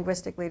 particularly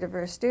linguistically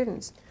diverse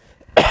students.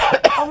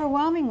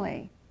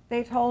 Overwhelmingly,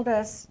 they told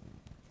us,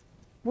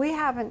 we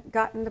haven't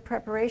gotten the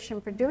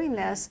preparation for doing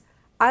this.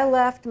 I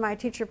left my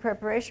teacher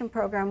preparation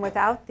program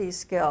without these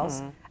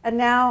skills, and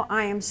now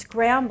I am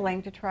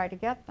scrambling to try to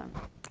get them.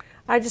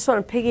 I just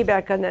want to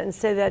piggyback on that and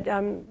say that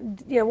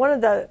one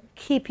of the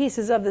key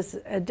pieces of this,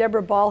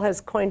 Deborah Ball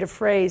has coined a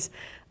phrase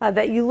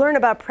that you learn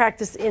about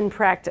practice in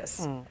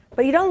practice.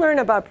 But you don't learn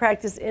about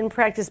practice in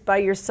practice by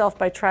yourself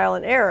by trial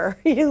and error.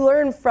 You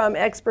learn from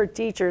expert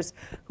teachers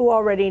who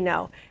already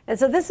know. And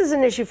so this is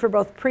an issue for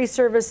both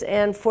pre-service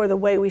and for the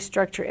way we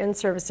structure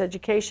in-service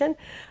education.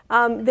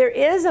 There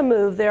is a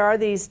move. There are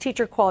these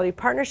teacher quality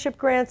partnership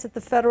grants at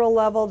the federal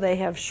level. They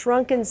have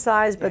shrunk in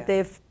size, but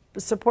they've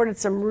supported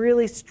some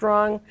really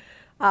strong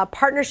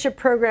partnership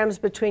programs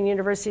between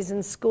universities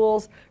and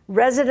schools,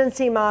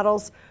 residency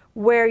models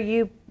where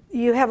you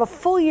have a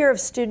full year of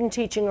student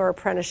teaching or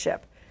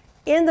apprenticeship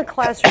in the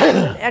classroom as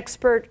an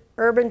expert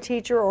urban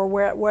teacher or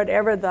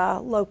whatever the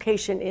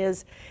location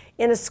is,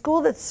 in a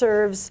school that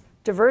serves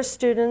diverse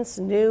students,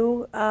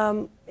 new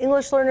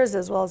English learners,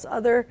 as well as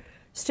other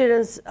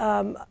students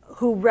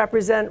who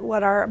represent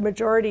what our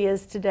majority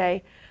is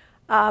today,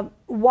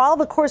 while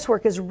the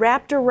coursework is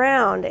wrapped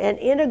around and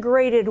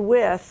integrated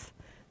with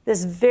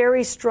this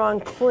very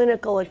strong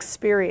clinical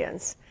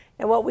experience.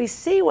 And what we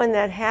see when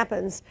that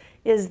happens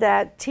is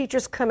that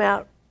teachers come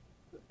out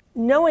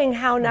knowing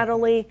how not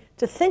only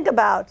to think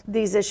about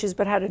these issues,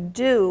 but how to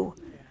do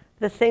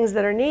the things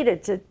that are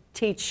needed to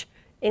teach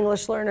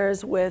English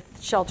learners with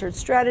sheltered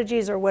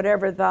strategies or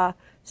whatever the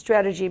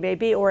strategy may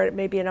be, or it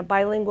may be in a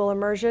bilingual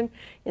immersion.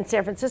 In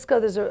San Francisco,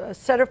 there's a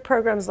set of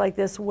programs like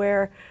this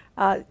where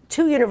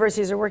 2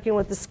 universities are working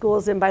with the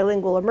schools in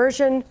bilingual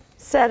immersion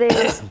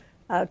settings,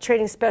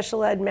 training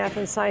special ed, math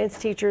and science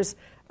teachers.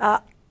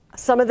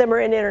 Some of them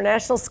are in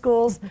international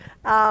schools,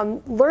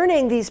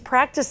 learning these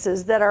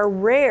practices that are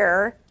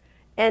rare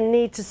and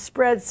need to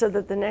spread so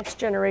that the next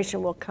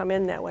generation will come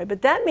in that way.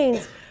 But that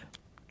means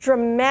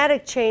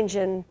dramatic change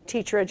in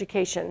teacher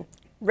education,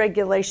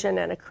 regulation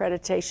and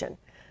accreditation,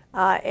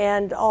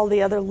 and all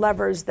the other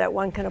levers that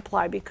one can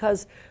apply.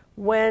 Because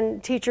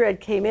when teacher ed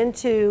came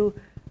into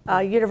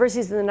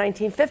universities in the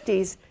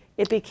 1950s,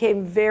 it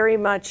became very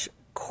much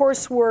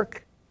coursework,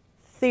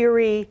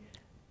 theory,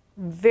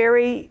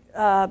 very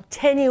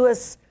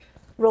tenuous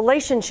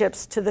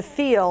relationships to the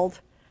field,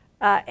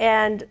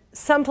 and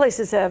some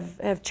places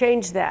have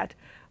changed that.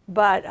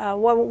 But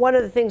one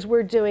of the things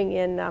we're doing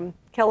in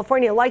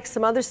California, like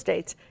some other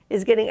states,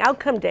 is getting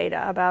outcome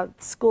data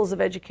about schools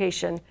of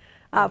education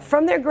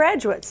from their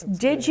graduates.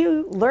 Did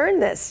you learn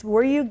this?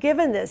 Were you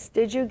given this?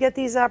 Did you get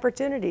these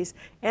opportunities?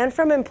 And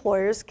from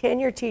employers, can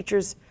your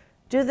teachers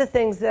do the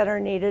things that are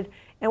needed?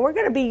 And we're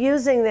going to be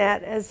using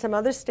that, as some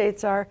other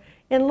states are,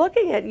 in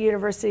looking at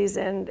universities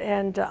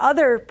and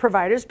other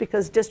providers,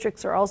 because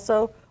districts are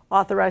also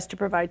authorized to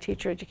provide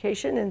teacher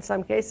education in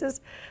some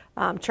cases,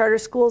 charter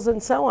schools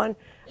and so on,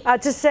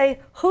 to say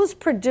who's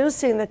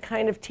producing the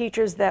kind of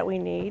teachers that we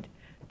need.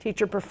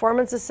 Teacher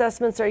performance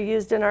assessments are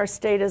used in our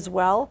state as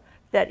well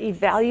that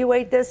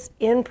evaluate this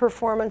in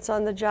performance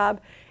on the job.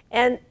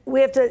 And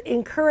we have to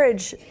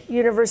encourage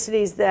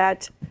universities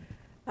that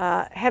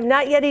have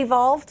not yet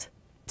evolved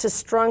to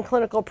strong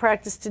clinical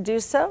practice to do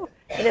so,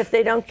 and if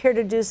they don't care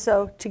to do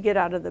so, to get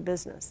out of the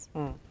business.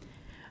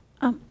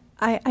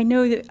 I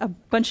know that a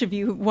bunch of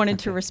you wanted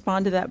to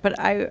respond to that, but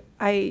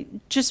I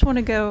just want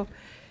to go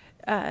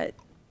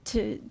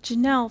to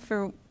Janelle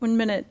for 1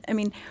 minute. I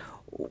mean,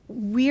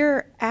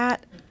 we're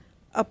at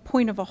a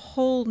point of a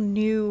whole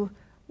new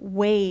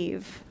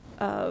wave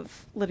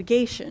of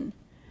litigation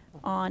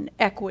on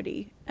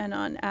equity and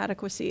on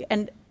adequacy,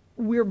 and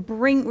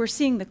we're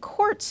seeing the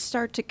courts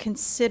start to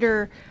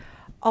consider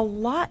a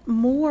lot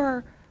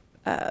more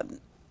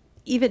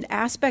even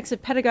aspects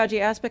of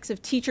pedagogy, aspects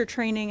of teacher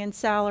training and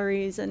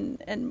salaries,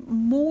 and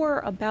more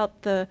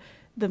about the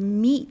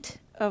meat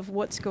of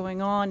what's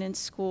going on in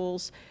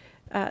schools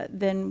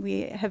than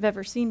we have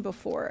ever seen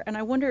before. And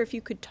I wonder if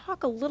you could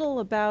talk a little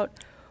about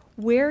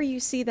where you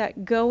see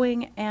that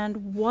going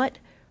and what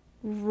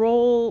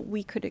role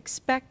we could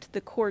expect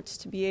the courts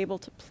to be able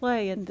to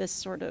play in this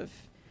sort of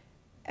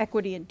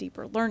equity and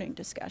deeper learning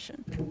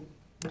discussion.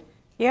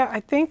 Yeah, I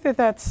think that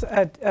that's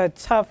a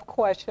tough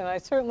question. I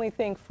certainly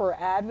think for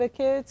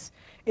advocates,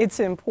 it's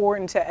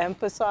important to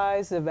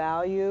emphasize the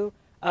value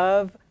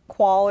of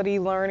quality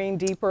learning,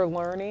 deeper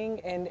learning,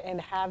 and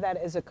have that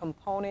as a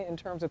component in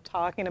terms of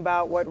talking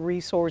about what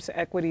resource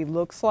equity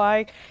looks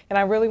like. And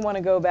I really want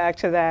to go back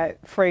to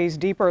that phrase,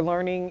 deeper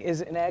learning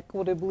is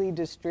inequitably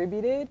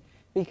distributed,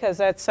 because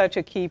that's such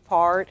a key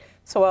part.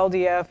 So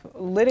LDF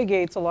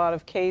litigates a lot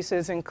of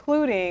cases,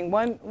 including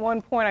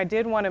one point I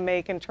did want to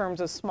make in terms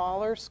of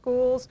smaller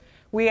schools.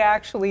 We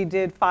actually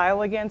did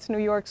file against New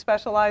York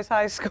specialized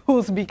high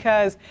schools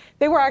because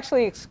they were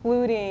actually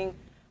excluding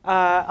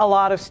a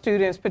lot of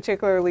students,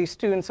 particularly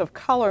students of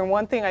color. And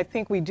one thing I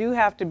think we do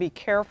have to be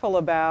careful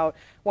about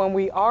when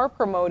we are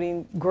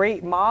promoting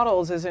great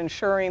models is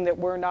ensuring that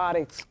we're not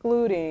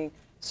excluding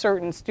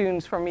certain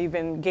students from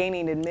even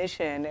gaining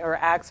admission or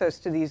access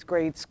to these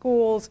great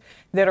schools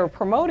that are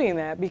promoting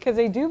that, because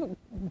they do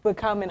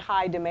become in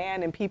high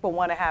demand and people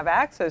want to have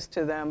access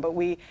to them, but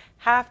we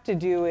have to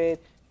do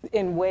it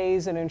in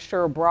ways that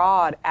ensure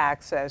broad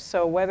access.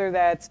 So whether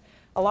that's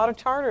a lot of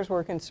charters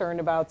were concerned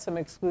about some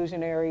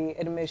exclusionary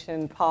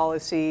admission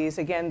policies,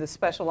 again, the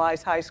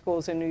specialized high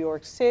schools in New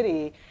York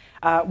City,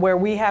 where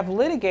we have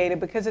litigated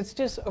because it's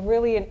just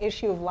really an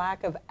issue of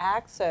lack of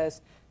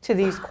access to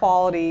these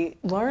quality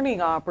learning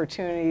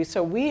opportunities.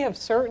 So we have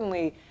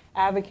certainly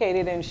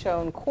advocated and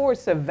shown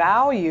courts the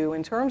value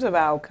in terms of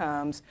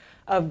outcomes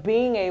of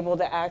being able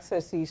to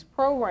access these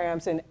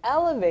programs and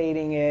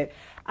elevating it.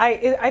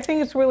 I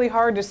think it's really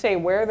hard to say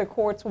where the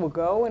courts will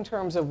go in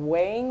terms of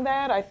weighing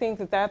that. I think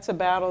that that's a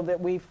battle that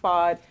we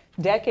fought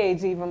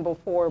decades even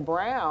before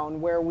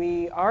Brown, where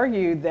we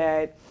argued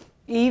that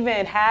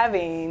even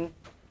having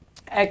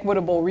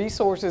equitable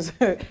resources,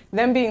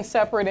 them being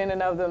separate in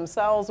and of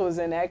themselves was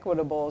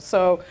inequitable.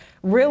 So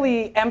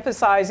really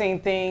emphasizing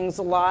things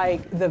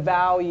like the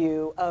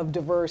value of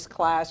diverse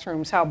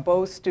classrooms, how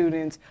both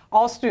students,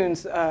 all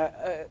students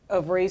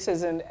of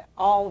races and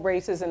all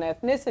races and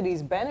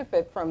ethnicities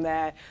benefit from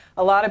that.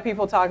 A lot of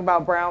people talk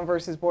about Brown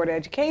versus Board of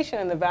Education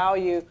and the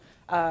value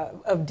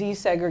of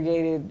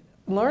desegregated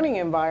learning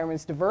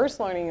environments, diverse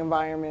learning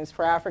environments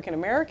for African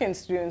American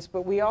students,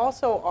 but we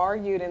also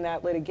argued in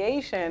that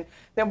litigation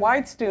that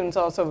white students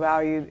also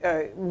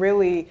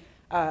really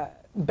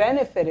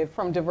benefited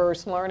from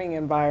diverse learning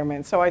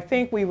environments. So I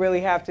think we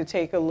really have to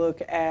take a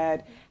look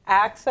at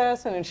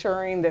access and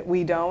ensuring that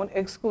we don't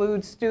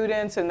exclude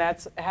students, and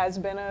that has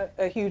been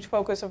a huge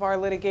focus of our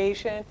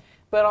litigation,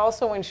 but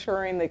also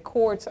ensuring that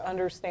courts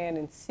understand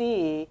and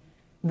see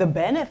the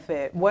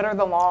benefit. What are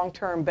the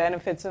long-term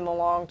benefits and the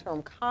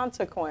long-term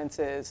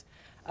consequences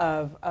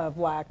of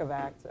lack of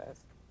access?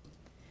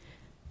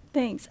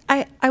 Thanks.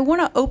 I want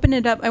to open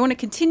it up. I want to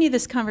continue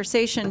this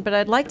conversation, but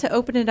I'd like to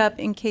open it up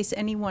in case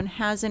anyone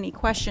has any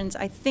questions.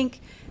 I think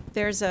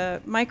there's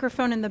a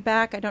microphone in the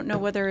back. I don't know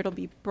whether it'll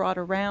be brought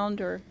around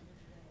or...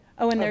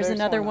 Oh, and there's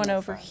another one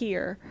over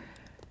here.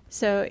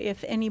 So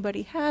if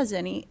anybody has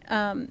any.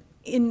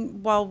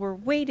 While we're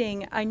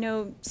waiting, I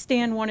know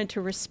Stan wanted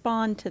to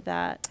respond to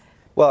that.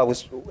 Well, I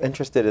was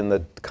interested in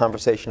the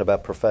conversation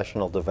about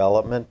professional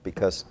development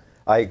because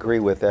I agree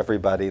with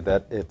everybody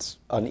that it's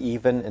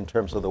uneven in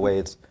terms of the way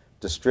it's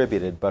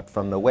distributed, but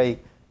from the way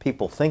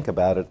people think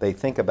about it, they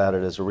think about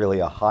it as really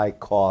a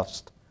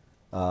high-cost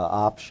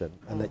option,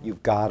 and that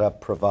you've got to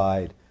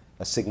provide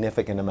a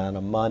significant amount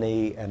of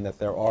money, and that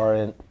there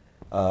aren't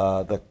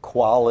the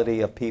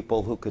quality of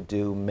people who could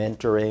do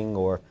mentoring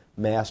or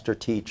master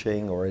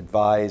teaching or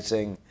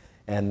advising,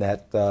 and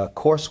that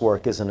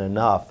coursework isn't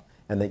enough,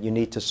 and that you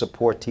need to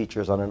support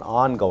teachers on an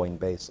ongoing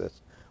basis.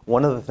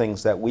 One of the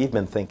things that we've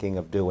been thinking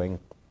of doing,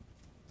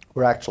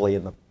 we're actually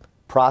in the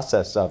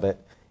process of it,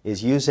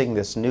 is using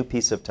this new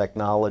piece of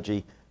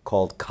technology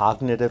called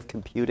cognitive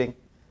computing.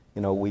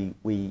 You know,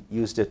 we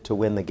used it to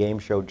win the game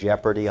show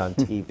Jeopardy on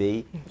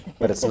TV,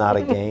 but it's not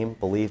a game,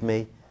 believe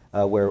me.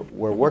 We're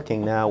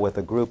working now with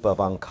a group of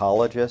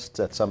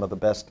oncologists at some of the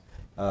best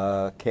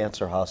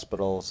cancer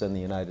hospitals in the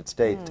United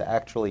States to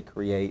actually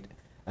create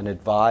an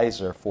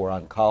advisor for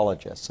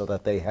oncologists so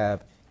that they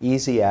have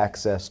easy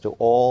access to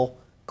all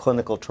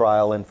clinical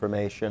trial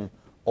information,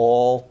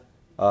 all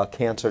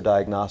cancer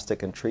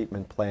diagnostic and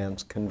treatment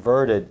plans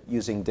converted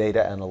using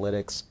data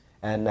analytics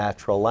and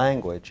natural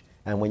language.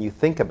 And when you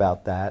think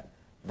about that,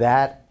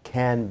 that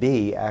can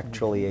be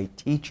actually a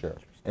teacher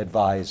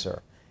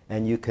advisor.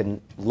 And you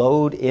can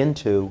load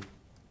into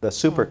the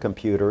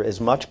supercomputer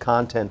as much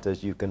content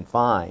as you can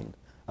find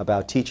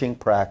about teaching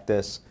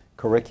practice,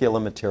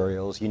 curriculum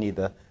materials. You need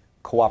the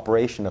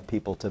cooperation of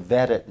people to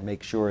vet it and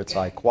make sure it's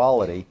high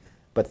quality.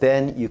 But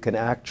then you can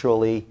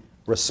actually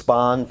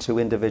respond to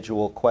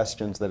individual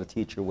questions that a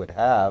teacher would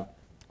have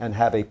and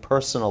have a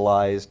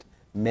personalized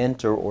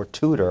mentor or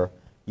tutor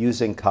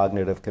using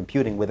cognitive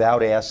computing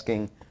without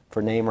asking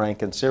for name,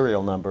 rank, and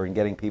serial number and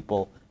getting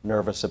people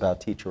nervous about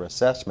teacher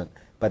assessment.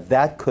 But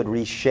that could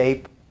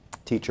reshape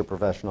teacher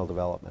professional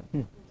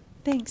development.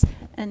 Thanks.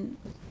 And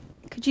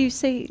could you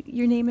say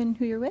your name and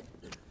who you're with?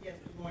 Yes,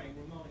 good morning.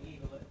 Ramona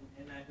Eagle,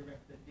 and I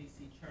direct the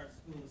D.C. Charter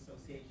School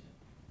Association.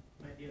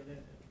 My dear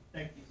Linda,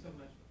 thank you so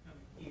much for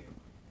coming here.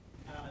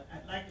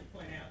 I'd like to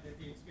point out that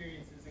the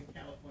experiences in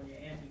California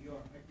and New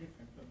York are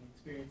different from the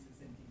experiences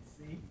in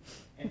D.C.,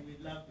 and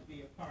we'd love to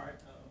be a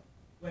part of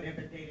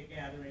whatever data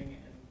gathering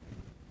and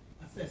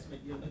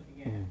assessment you're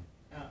looking at,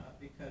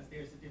 because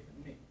there's a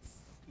different mix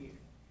here.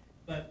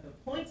 But the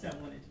points I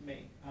wanted to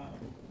make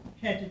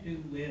had to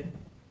do with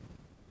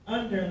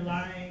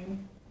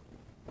underlying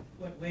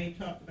what Wade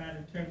talked about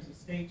in terms of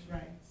states'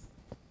 rights,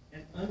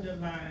 and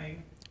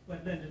underlying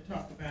what Linda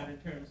talked about in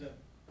terms of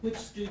which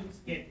students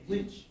get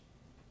which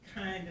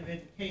kind of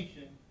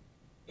education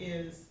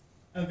is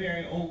a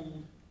very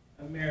old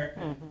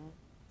American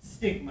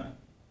stigma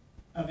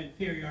of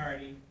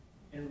inferiority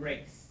in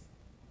race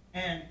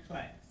and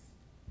class.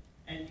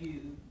 And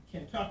you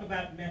can talk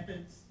about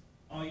methods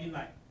all you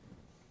like,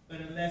 but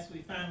unless we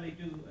finally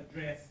do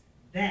address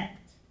that,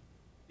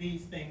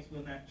 these things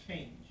will not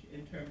change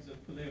in terms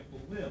of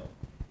political will.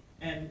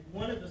 And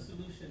one of the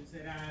solutions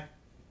that I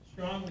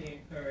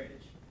strongly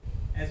encourage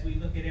as we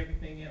look at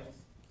everything else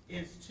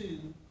is to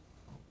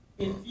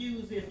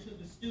infuse into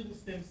the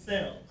students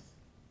themselves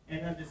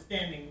an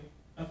understanding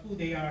of who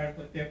they are and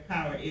what their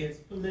power is,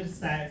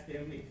 politicize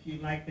them, if you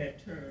like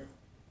that term,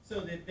 so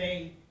that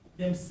they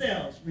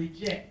themselves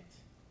reject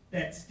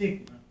that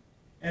stigma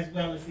as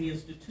well as the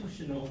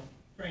institutional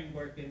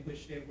framework in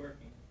which they're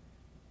working.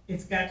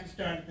 It's got to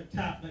start at the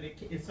top, but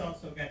it's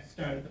also got to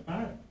start at the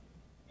bottom.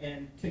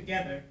 And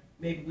together,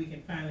 maybe we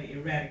can finally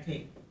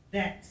eradicate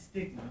that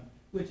stigma,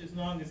 which as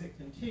long as it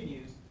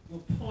continues,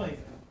 will poison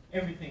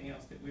everything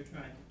else that we're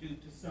trying to do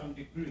to some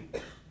degree.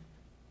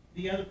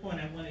 The other point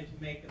I wanted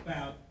to make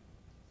about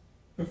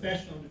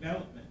professional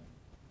development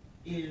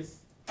is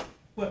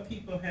what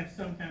people have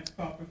sometimes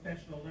called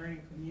professional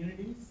learning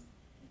communities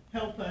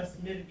help us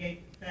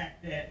mitigate the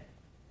fact that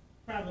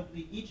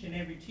probably each and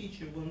every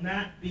teacher will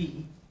not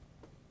be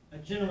a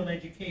general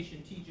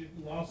education teacher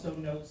who also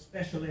knows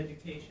special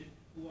education,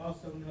 who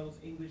also knows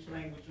English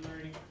language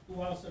learning,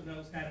 who also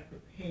knows how to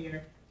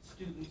prepare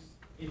students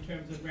in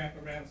terms of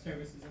wraparound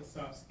services and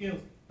soft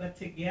skills. But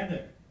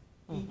together,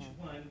 each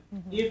one,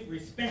 if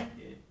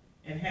respected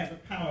and has a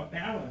power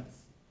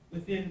balance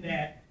within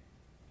that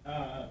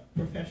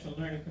professional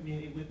learning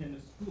community within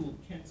the school,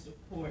 can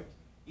support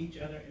each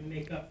other and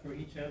make up for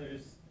each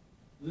other's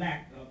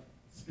lack of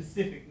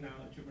specific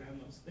knowledge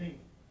around those things.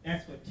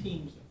 That's what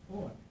teams are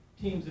for.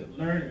 Teams of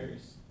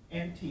learners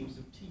and teams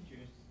of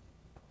teachers.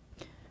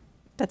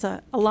 That's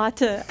a lot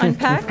to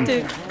unpack.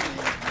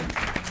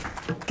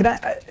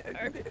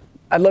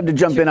 I'd love to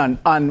jump in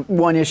on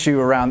one issue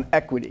around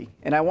equity.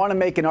 And I want to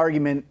make an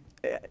argument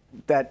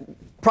that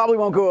probably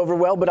won't go over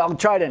well, but I'll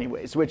try it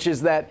anyways, which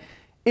is that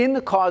in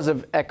the cause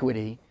of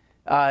equity,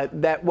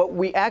 that what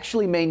we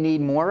actually may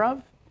need more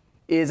of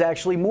is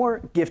actually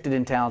more gifted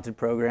and talented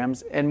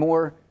programs and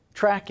more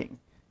tracking.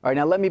 All right,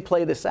 now let me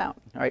play this out.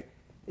 All right.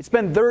 It's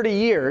been 30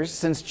 years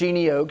since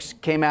Jeannie Oakes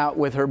came out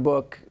with her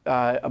book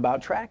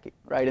about tracking,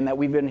 right? And that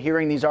we've been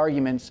hearing these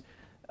arguments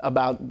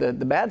about the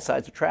bad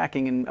sides of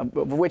tracking, and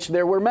of which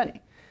there were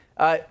many.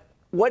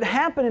 What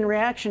happened in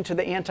reaction to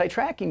the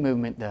anti-tracking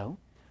movement, though,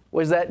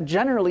 was that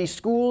generally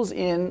schools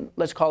in,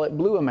 let's call it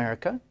blue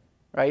America,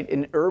 right,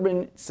 in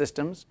urban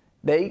systems,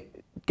 they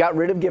got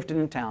rid of gifted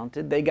and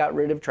talented, they got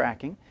rid of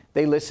tracking,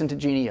 they listened to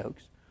Jeannie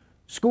Oakes.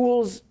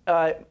 Schools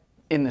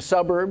in the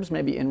suburbs,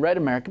 maybe in red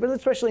America, but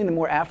especially in the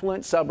more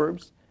affluent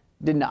suburbs,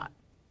 did not.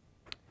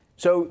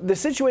 So the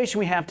situation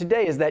we have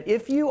today is that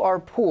if you are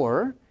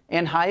poor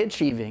and high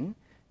achieving,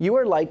 you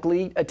are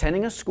likely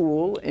attending a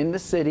school in the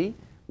city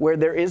where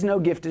there is no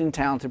gifted and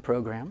talented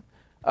program,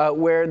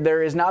 where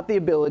there is not the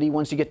ability,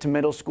 once you get to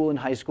middle school and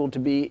high school, to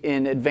be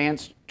in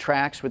advanced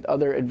tracks with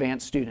other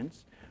advanced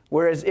students.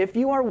 Whereas if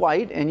you are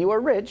white and you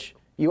are rich,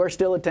 you are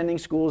still attending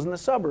schools in the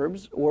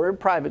suburbs or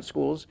private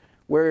schools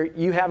where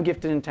you have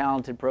gifted and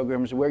talented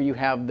programs, where you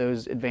have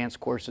those advanced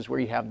courses, where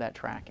you have that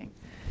tracking.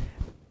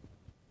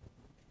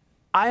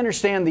 I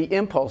understand the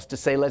impulse to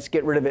say, let's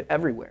get rid of it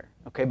everywhere,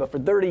 okay? But for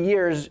 30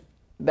 years,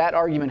 that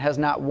argument has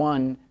not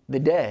won the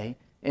day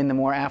in the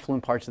more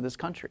affluent parts of this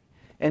country.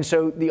 And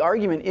so the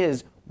argument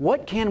is,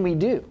 what can we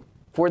do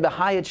for the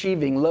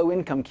high-achieving,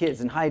 low-income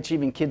kids and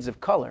high-achieving kids of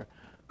color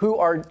who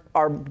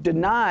are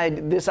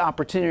denied this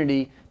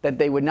opportunity that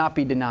they would not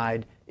be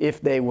denied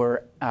if they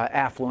were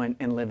affluent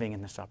and living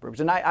in the suburbs?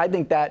 And I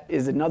think that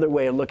is another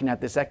way of looking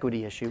at this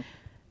equity issue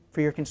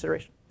for your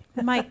consideration.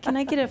 Mike, can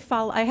I get a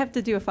follow? I have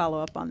to do a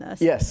follow-up on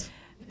this. Yes.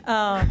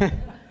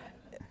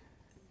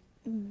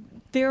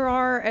 There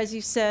are, as you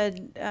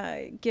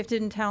said,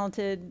 gifted and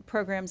talented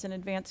programs and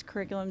advanced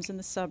curriculums in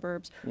the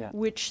suburbs,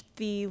 which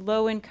the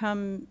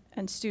low-income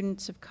and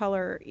students of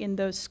color in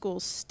those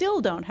schools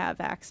still don't have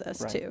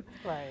access to.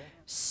 Right.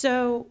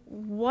 So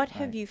what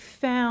have you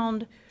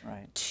found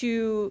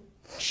to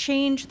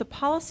change the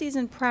policies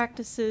and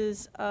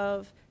practices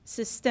of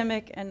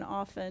systemic and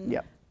often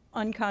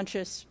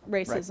unconscious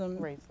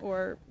racism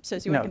or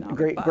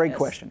socioeconomic bias? Great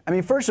question. I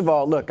mean, first of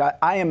all, look,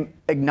 I am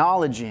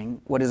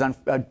acknowledging what is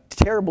a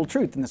terrible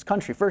truth in this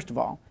country, first of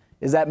all,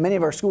 is that many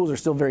of our schools are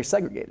still very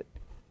segregated,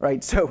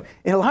 right? So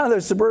in a lot of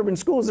those suburban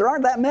schools, there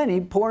aren't that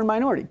many poor and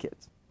minority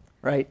kids,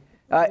 right?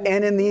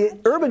 And in the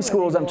urban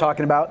schools I'm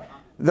talking about,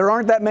 there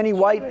aren't that many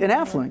white and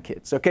affluent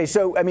kids, okay?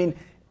 So, I mean,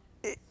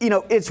 you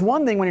know, it's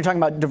one thing when you're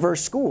talking about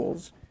diverse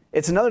schools.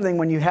 It's another thing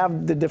when you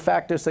have the de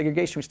facto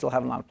segregation we still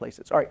have in a lot of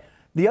places. All right.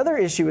 The other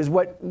issue is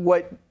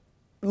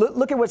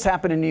look at what's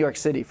happened in New York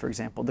City, for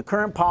example. The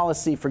current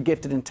policy for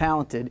gifted and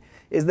talented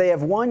is they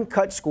have one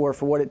cut score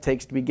for what it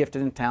takes to be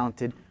gifted and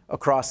talented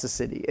across the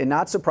city. And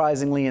not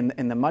surprisingly, in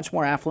the much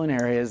more affluent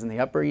areas, in the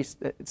Upper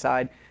East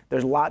Side,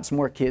 there's lots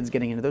more kids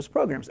getting into those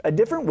programs. A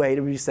different way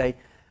to say,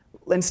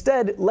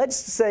 instead, let's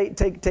say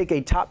take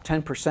a top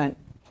 10%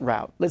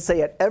 route. Let's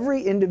say at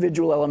every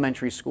individual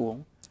elementary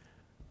school,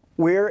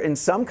 we're in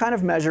some kind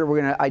of measure,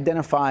 we're going to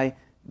identify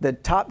the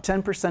top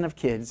 10% of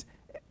kids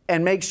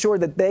and make sure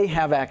that they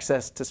have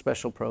access to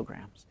special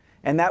programs.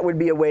 And that would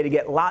be a way to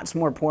get lots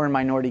more poor and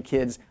minority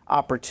kids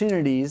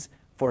opportunities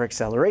for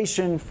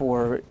acceleration,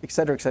 for et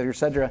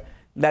cetera,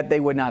 that they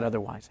would not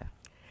otherwise have.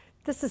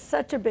 This is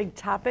such a big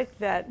topic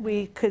that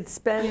we could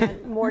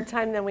spend more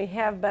time than we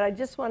have, but I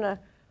just want to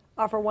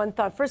offer one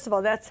thought. First of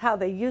all, that's how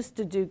they used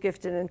to do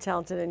gifted and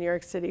talented in New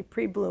York City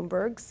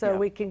pre-Bloomberg, so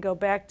we can go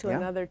back to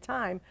another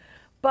time.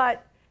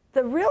 But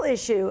the real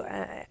issue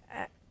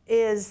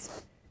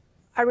is,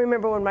 I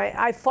remember when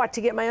I fought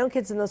to get my own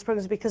kids in those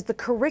programs because the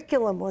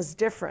curriculum was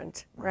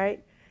different,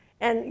 right?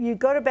 And you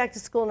go to back to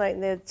school night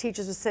and the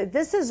teachers would say,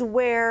 this is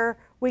where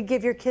we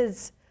give your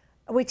kids,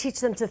 we teach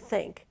them to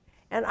think.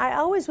 And I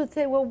always would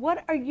say, well,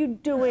 what are you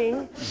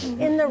doing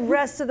in the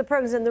rest of the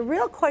programs? And the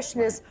real question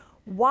is,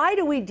 why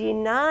do we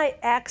deny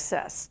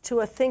access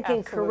to a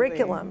thinking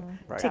curriculum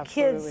to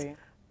kids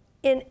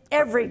in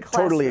every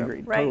classroom? Totally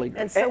agreed. Right? Totally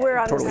agreed. And so we're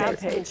on the same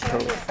page.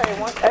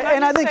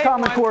 And I think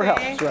Common Core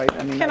helps, right?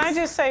 I mean, can I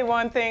just say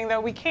one thing,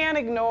 though? We can't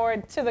ignore,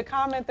 to the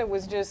comment that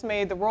was just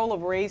made, the role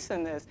of race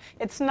in this.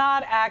 It's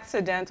not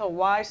accidental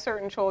why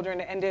certain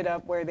children ended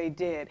up where they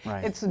did.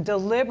 Right. It's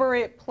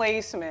deliberate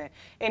placement.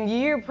 And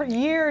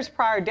years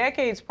prior,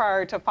 decades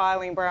prior to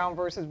filing Brown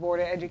versus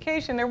Board of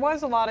Education, there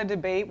was a lot of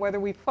debate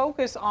whether we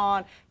focus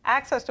on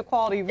access to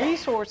quality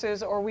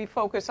resources or we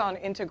focus on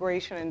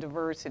integration and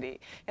diversity.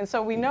 And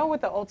so we know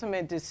what the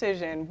ultimate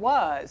decision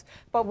was,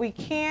 but we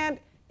can't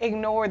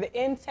ignore the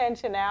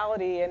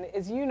intentionality and,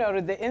 as you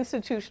noted, the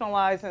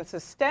institutionalized and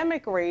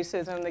systemic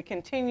racism that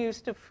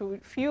continues to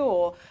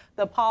fuel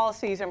the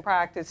policies and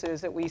practices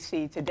that we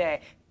see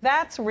today.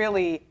 That's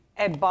really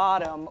at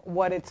bottom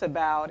what it's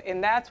about,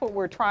 and that's what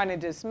we're trying to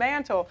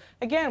dismantle.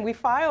 Again, we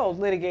filed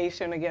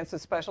litigation against the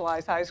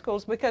specialized high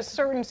schools because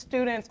certain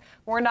students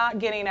were not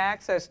getting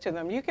access to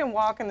them. You can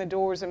walk in the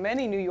doors of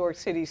many New York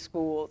City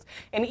schools,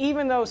 and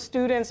even though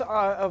students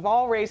of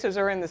all races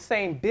are in the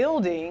same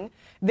building,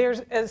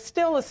 there's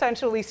still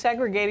essentially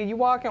segregated. You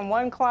walk in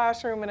one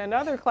classroom and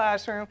another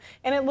classroom,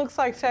 and it looks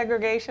like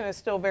segregation is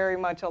still very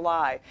much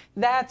alive.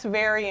 That's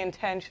very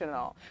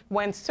intentional.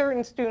 When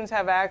certain students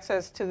have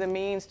access to the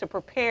means to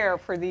prepare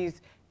for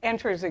these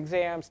entrance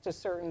exams to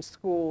certain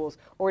schools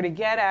or to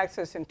get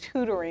access and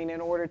tutoring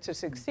in order to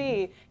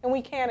succeed, and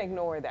we can't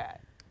ignore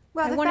that.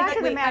 Well, the fact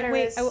of the matter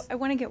is... I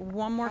want to get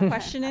one more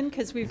question in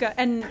because we've got,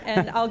 and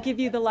I'll give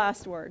you the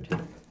last word.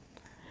 Thank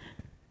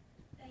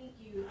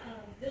you.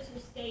 This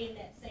will stay in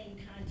that same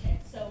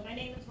context. So my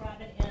name is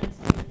Robin Enns.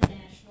 I'm with the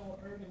National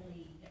Urban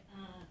League.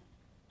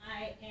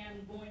 I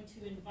am going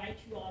to invite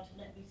you all to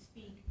let me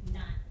speak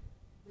not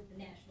with the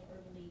National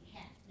Urban League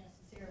hat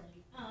necessarily.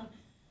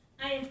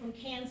 I am from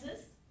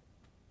Kansas.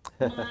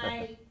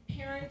 My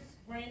parents,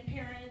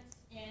 grandparents,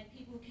 and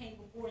people who came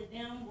before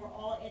them were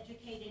all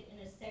educated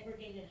in a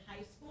segregated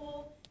high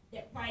school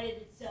that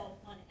prided itself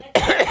on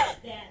excellence,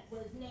 that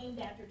was named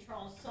after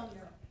Charles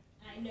Sumner.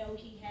 I know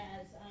he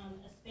has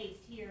a space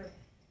here,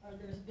 or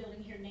there's a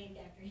building here named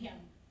after him.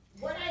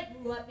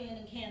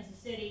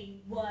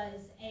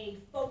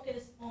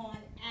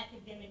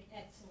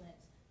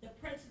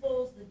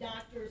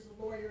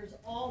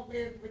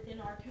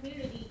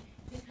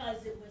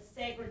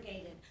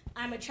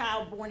 I'm a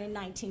child born in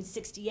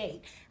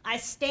 1968. I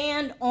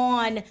stand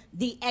on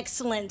the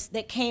excellence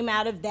that came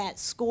out of that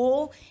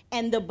school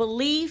and the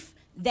belief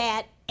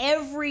that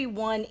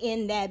everyone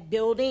in that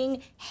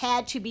building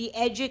had to be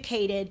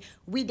educated.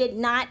 We did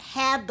not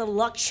have the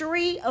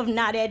luxury of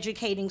not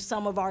educating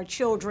some of our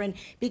children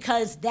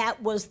because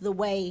that was the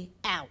way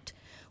out.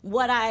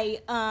 What I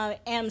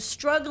am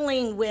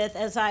struggling with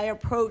as I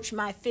approach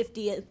my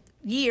 50th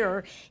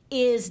year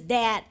is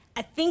that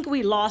I think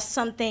we lost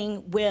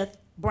something with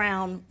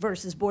Brown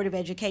versus Board of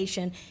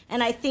Education,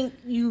 and I think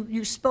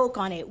you spoke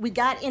on it. We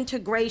got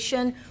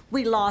integration,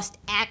 we lost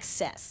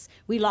access.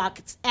 We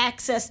lost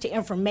access to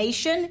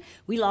information,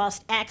 we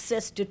lost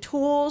access to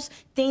tools,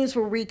 things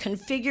were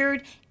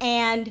reconfigured,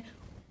 and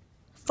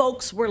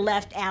folks were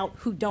left out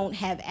who don't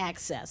have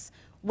access.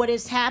 What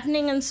is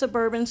happening in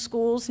suburban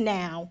schools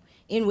now,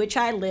 in which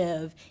I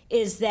live,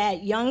 is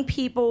that young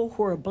people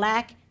who are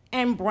Black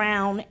and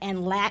brown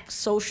and lack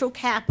social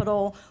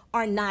capital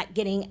are not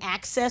getting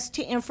access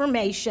to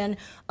information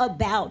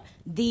about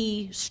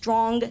the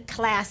strong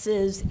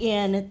classes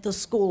in the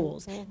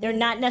schools. They're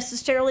not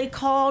necessarily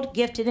called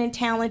gifted and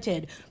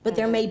talented, but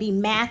there may be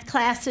math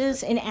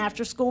classes and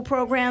after-school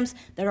programs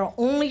that are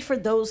only for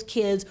those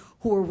kids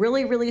who are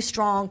really, really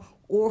strong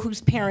or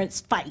whose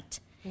parents fight.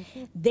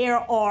 There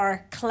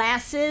are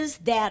classes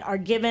that are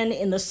given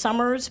in the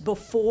summers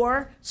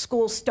before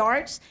school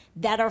starts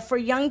that are for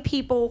young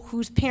people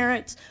whose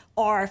parents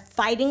are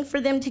fighting for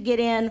them to get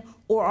in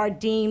or are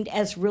deemed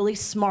as really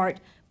smart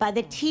by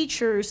the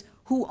teachers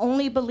who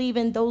only believe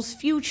in those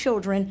few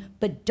children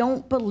but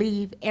don't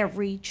believe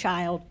every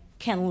child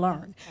can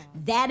learn.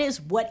 That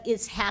is what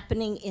is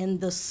happening in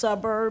the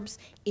suburbs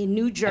in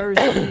New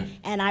Jersey,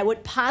 and I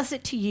would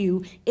posit to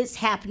you it's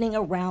happening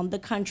around the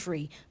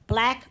country.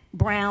 Black,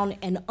 brown,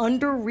 and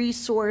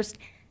under-resourced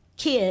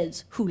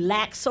kids who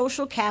lack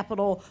social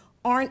capital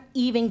aren't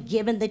even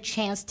given the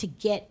chance to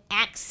get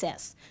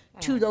access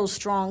to those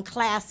strong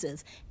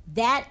classes.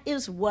 That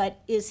is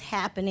what is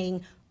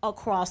happening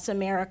across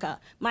America.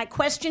 My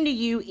question to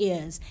you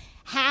is,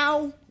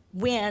 how,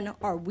 when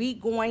are we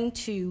going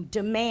to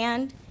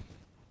demand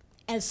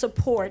and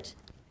support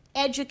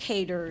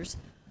educators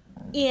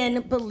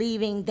in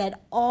believing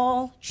that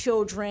all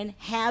children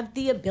have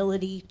the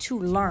ability to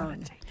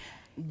learn?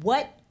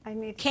 What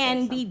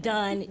can be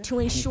done to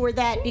ensure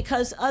that?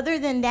 Because other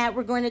than that,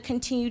 we're going to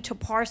continue to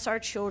parse our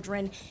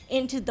children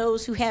into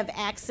those who have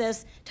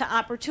access to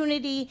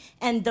opportunity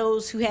and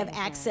those who have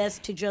access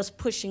to just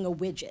pushing a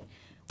widget.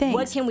 Thanks.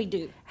 What can we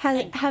do?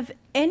 Have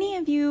any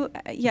of you,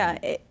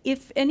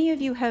 if any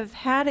of you have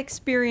had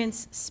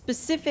experience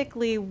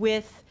specifically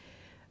with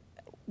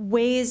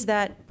ways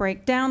that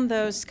break down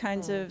those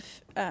kinds of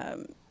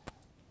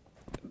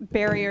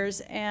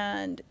barriers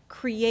and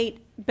create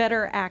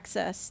better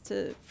access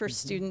for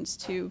students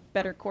to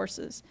better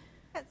courses?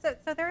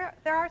 So there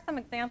are some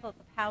examples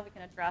of how we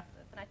can address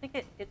this, and I think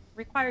it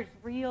requires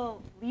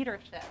real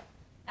leadership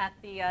at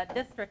the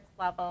district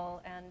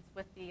level and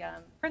with the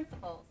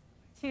principals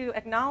to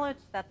acknowledge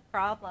that the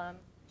problem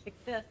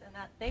exists and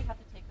that they have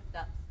to take the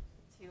steps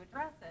to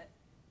address it.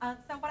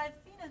 So what I've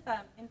seen is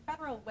in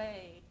Federal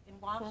Way in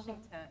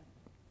Washington,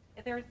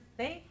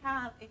 they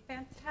have a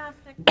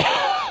fantastic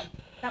policy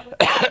that was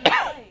put in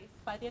place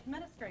by the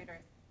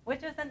administrators,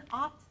 which is an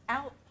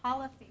opt-out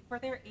policy for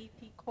their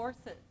AP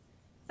courses.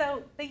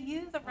 So they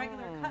use a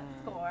regular cut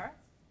score,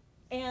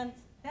 and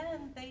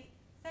then they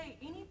say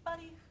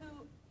anybody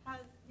who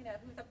has,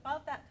 who's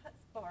above that cut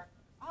score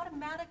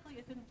automatically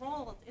is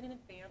enrolled in an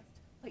advanced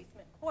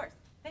placement course.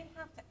 They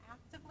have to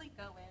actively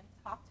go in,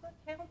 talk to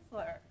a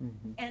counselor,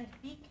 and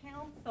be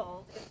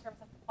counseled in terms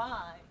of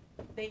why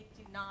they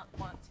do not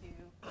want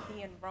to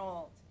be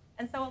enrolled.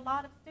 And so a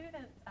lot of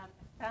students,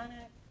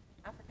 Hispanic,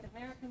 African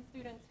American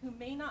students who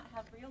may not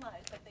have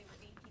realized that they were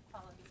AP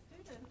quality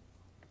students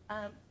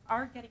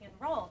are getting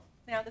enrolled.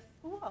 Now the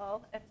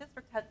school and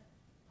district has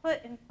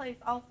put in place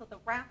also the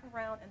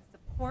wraparound and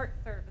support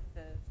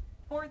services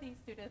for these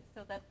students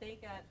so that they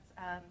get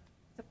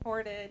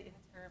supported in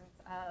terms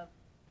of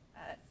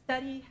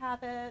study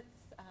habits,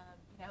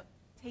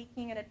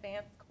 taking an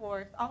advanced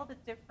course, all the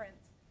different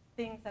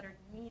things that are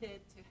needed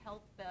to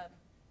help them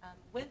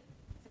with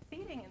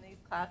succeeding in these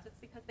classes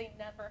because they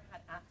never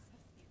had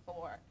access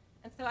before.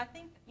 And so I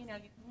think, you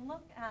can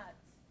look at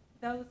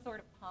those sort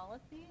of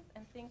policies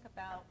and think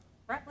about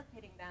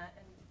replicating that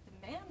and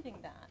demanding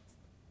that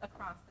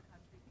across the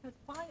country. Because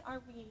why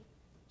are we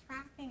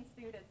tracking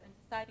students and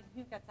deciding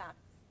who gets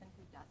access and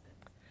who doesn't?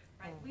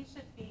 Right? We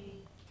should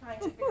be trying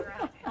to figure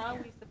out how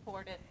we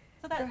support it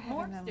so that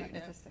more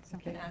students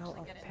can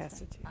actually get into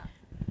these classes.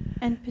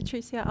 And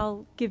Patricia,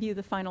 I'll give you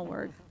the final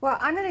word. Well,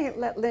 I'm going to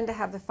let Linda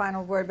have the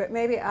final word, but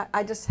maybe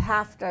I just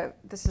have to,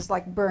 this is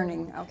like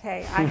burning,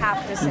 okay? I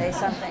have to say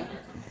something.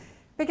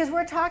 Because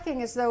we're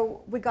talking as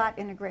though we got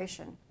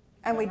integration,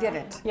 and we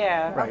didn't.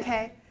 Yeah.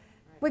 Okay?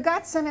 We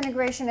got some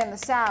integration in the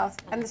South,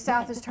 and the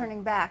South is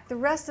turning back. The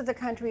rest of the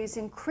country is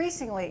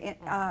increasingly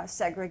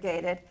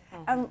segregated,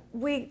 and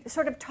we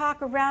sort of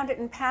talk around it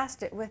and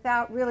past it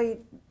without really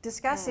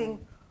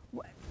discussing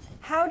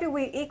how do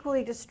we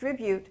equally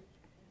distribute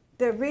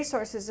the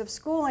resources of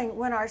schooling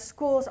when our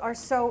schools are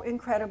so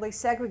incredibly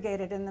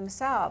segregated in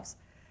themselves.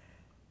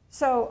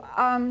 So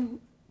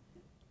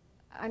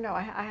I know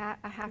I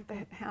have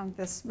to hand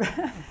this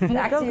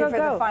back to you for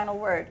the final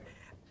word,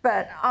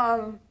 but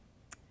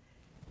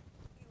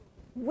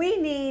we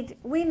need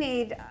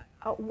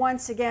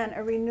once again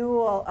a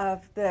renewal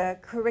of the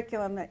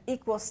curriculum, the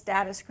equal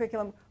status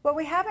curriculum. What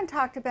we haven't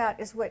talked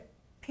about is what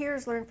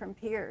peers learn from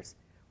peers,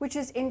 which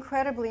is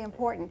incredibly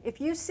important. If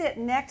you sit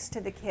next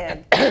to the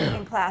kid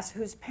in class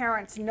whose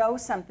parents know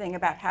something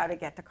about how to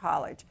get to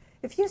college,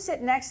 if you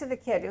sit next to the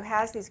kid who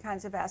has these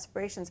kinds of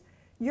aspirations,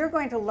 you're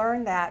going to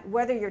learn that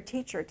whether your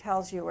teacher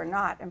tells you or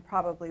not, and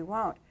probably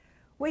won't.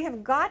 We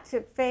have got to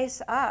face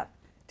up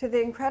to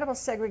the incredible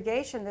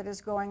segregation that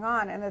is going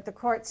on and that the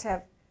courts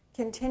have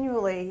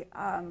continually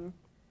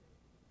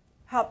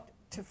helped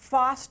to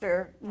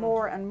foster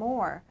more and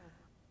more.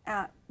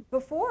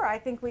 Before, I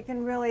think we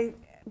can really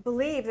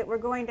believe that we're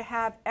going to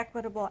have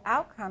equitable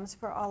outcomes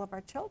for all of our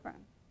children.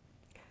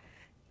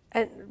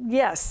 And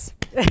yes.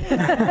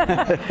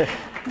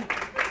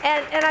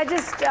 And I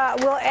just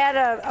will add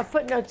a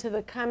footnote to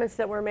the comments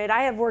that were made.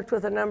 I have worked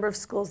with a number of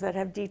schools that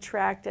have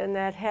detracked and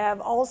that have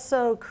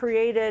also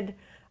created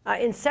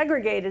in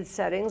segregated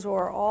settings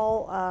or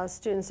all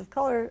students of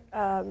color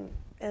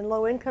and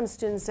low-income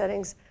student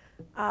settings,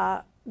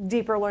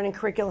 deeper learning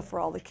curricula for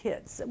all the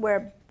kids,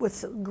 where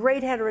with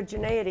great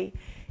heterogeneity.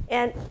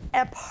 And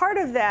a part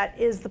of that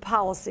is the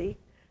policy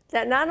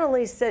that not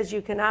only says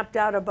you can opt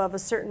out above a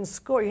certain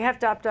score, you have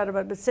to opt out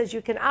above, but says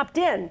you can opt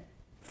in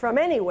from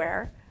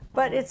anywhere,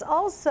 but it's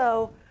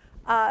also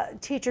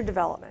teacher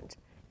development.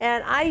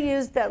 And I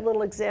used that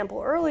little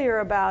example earlier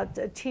about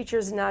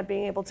teachers not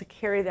being able to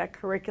carry that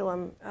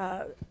curriculum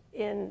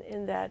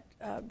in that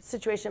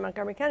situation in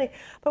Montgomery County,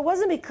 but it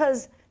wasn't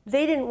because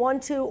they didn't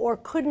want to or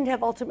couldn't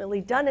have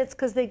ultimately done it. It's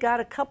because they got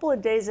a couple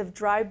of days of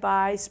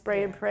drive-by,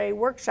 spray and pray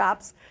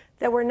workshops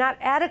that were not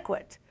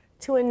adequate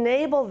to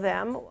enable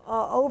them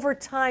over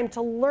time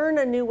to learn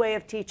a new way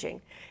of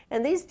teaching.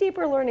 And these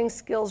deeper learning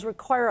skills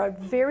require a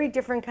very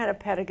different kind of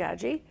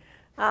pedagogy.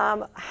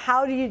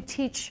 How do you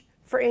teach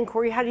for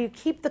inquiry? How do you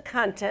keep the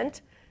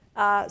content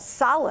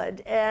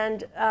solid?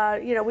 And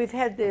you know, we've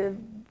had the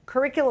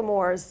curriculum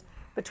wars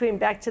between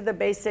Back to the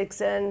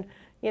Basics and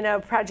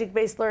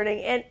project-based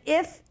learning. And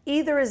if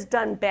either is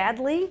done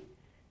badly,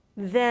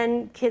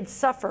 then kids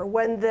suffer.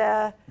 When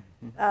the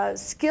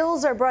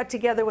skills are brought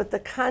together with the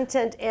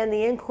content and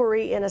the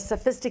inquiry in a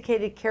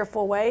sophisticated,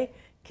 careful way,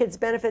 kids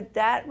benefit.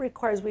 That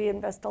requires we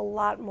invest a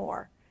lot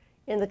more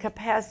in the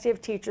capacity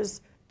of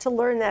teachers to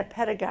learn that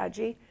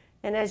pedagogy.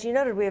 And as you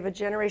noted, we have a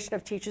generation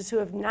of teachers who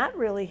have not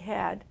really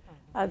had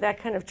that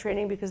kind of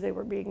training because they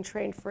were being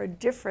trained for a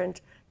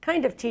different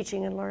kind of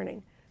teaching and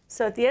learning.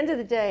 So at the end of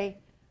the day,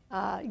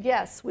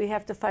 yes, we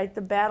have to fight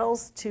the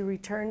battles to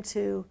return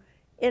to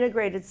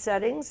integrated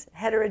settings,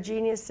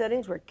 heterogeneous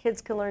settings where kids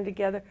can learn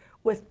together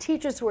with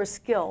teachers who are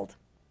skilled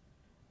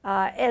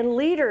and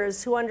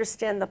leaders who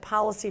understand the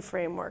policy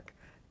framework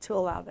to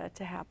allow that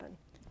to happen.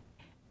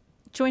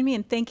 Join me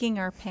in thanking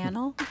our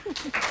panel.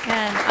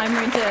 And I'm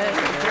going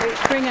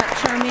to bring up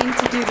Charmaine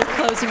to do the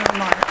closing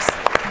remarks.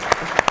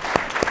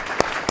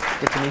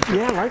 Good to meet you.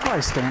 Yeah,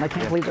 likewise, Stan. I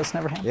can't believe that's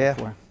never happened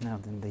before. No,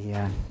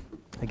 then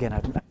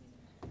again,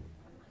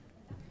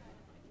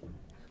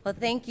 Well,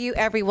 thank you,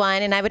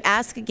 everyone. And I would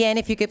ask again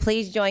if you could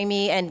please join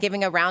me in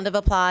giving a round of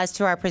applause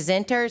to our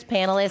presenters,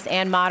 panelists,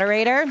 and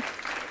moderator.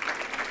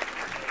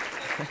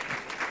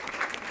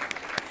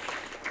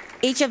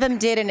 Each of them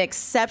did an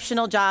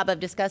exceptional job of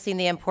discussing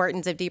the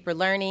importance of deeper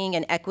learning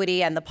and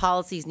equity and the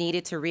policies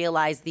needed to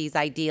realize these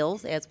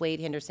ideals, as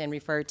Wade Henderson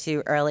referred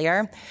to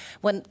earlier.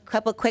 One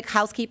couple quick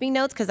housekeeping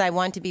notes, because I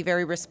want to be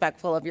very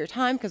respectful of your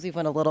time, because we've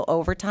went a little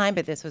over time,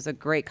 but this was a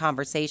great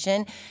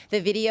conversation. The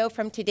video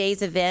from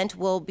today's event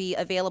will be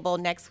available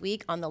next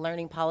week on the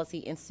Learning Policy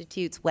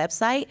Institute's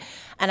website.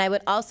 And I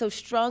would also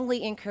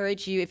strongly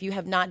encourage you, if you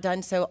have not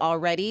done so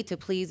already, to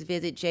please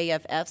visit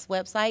JFF's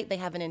website. They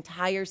have an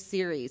entire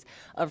series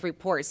of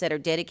reports that are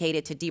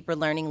dedicated to deeper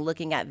learning,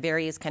 looking at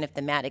various kind of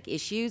thematic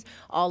issues,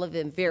 all of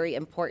them very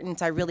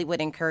important. I really would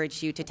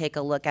encourage you to take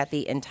a look at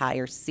the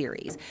entire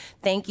series.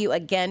 Thank you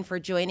again for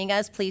joining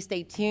us. Please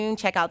stay tuned.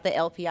 Check out the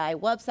LPI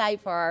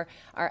website for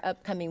our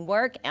upcoming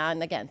work.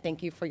 And again,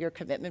 thank you for your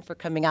commitment for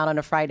coming out on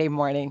a Friday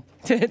morning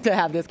to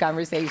have this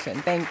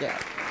conversation. Thank you.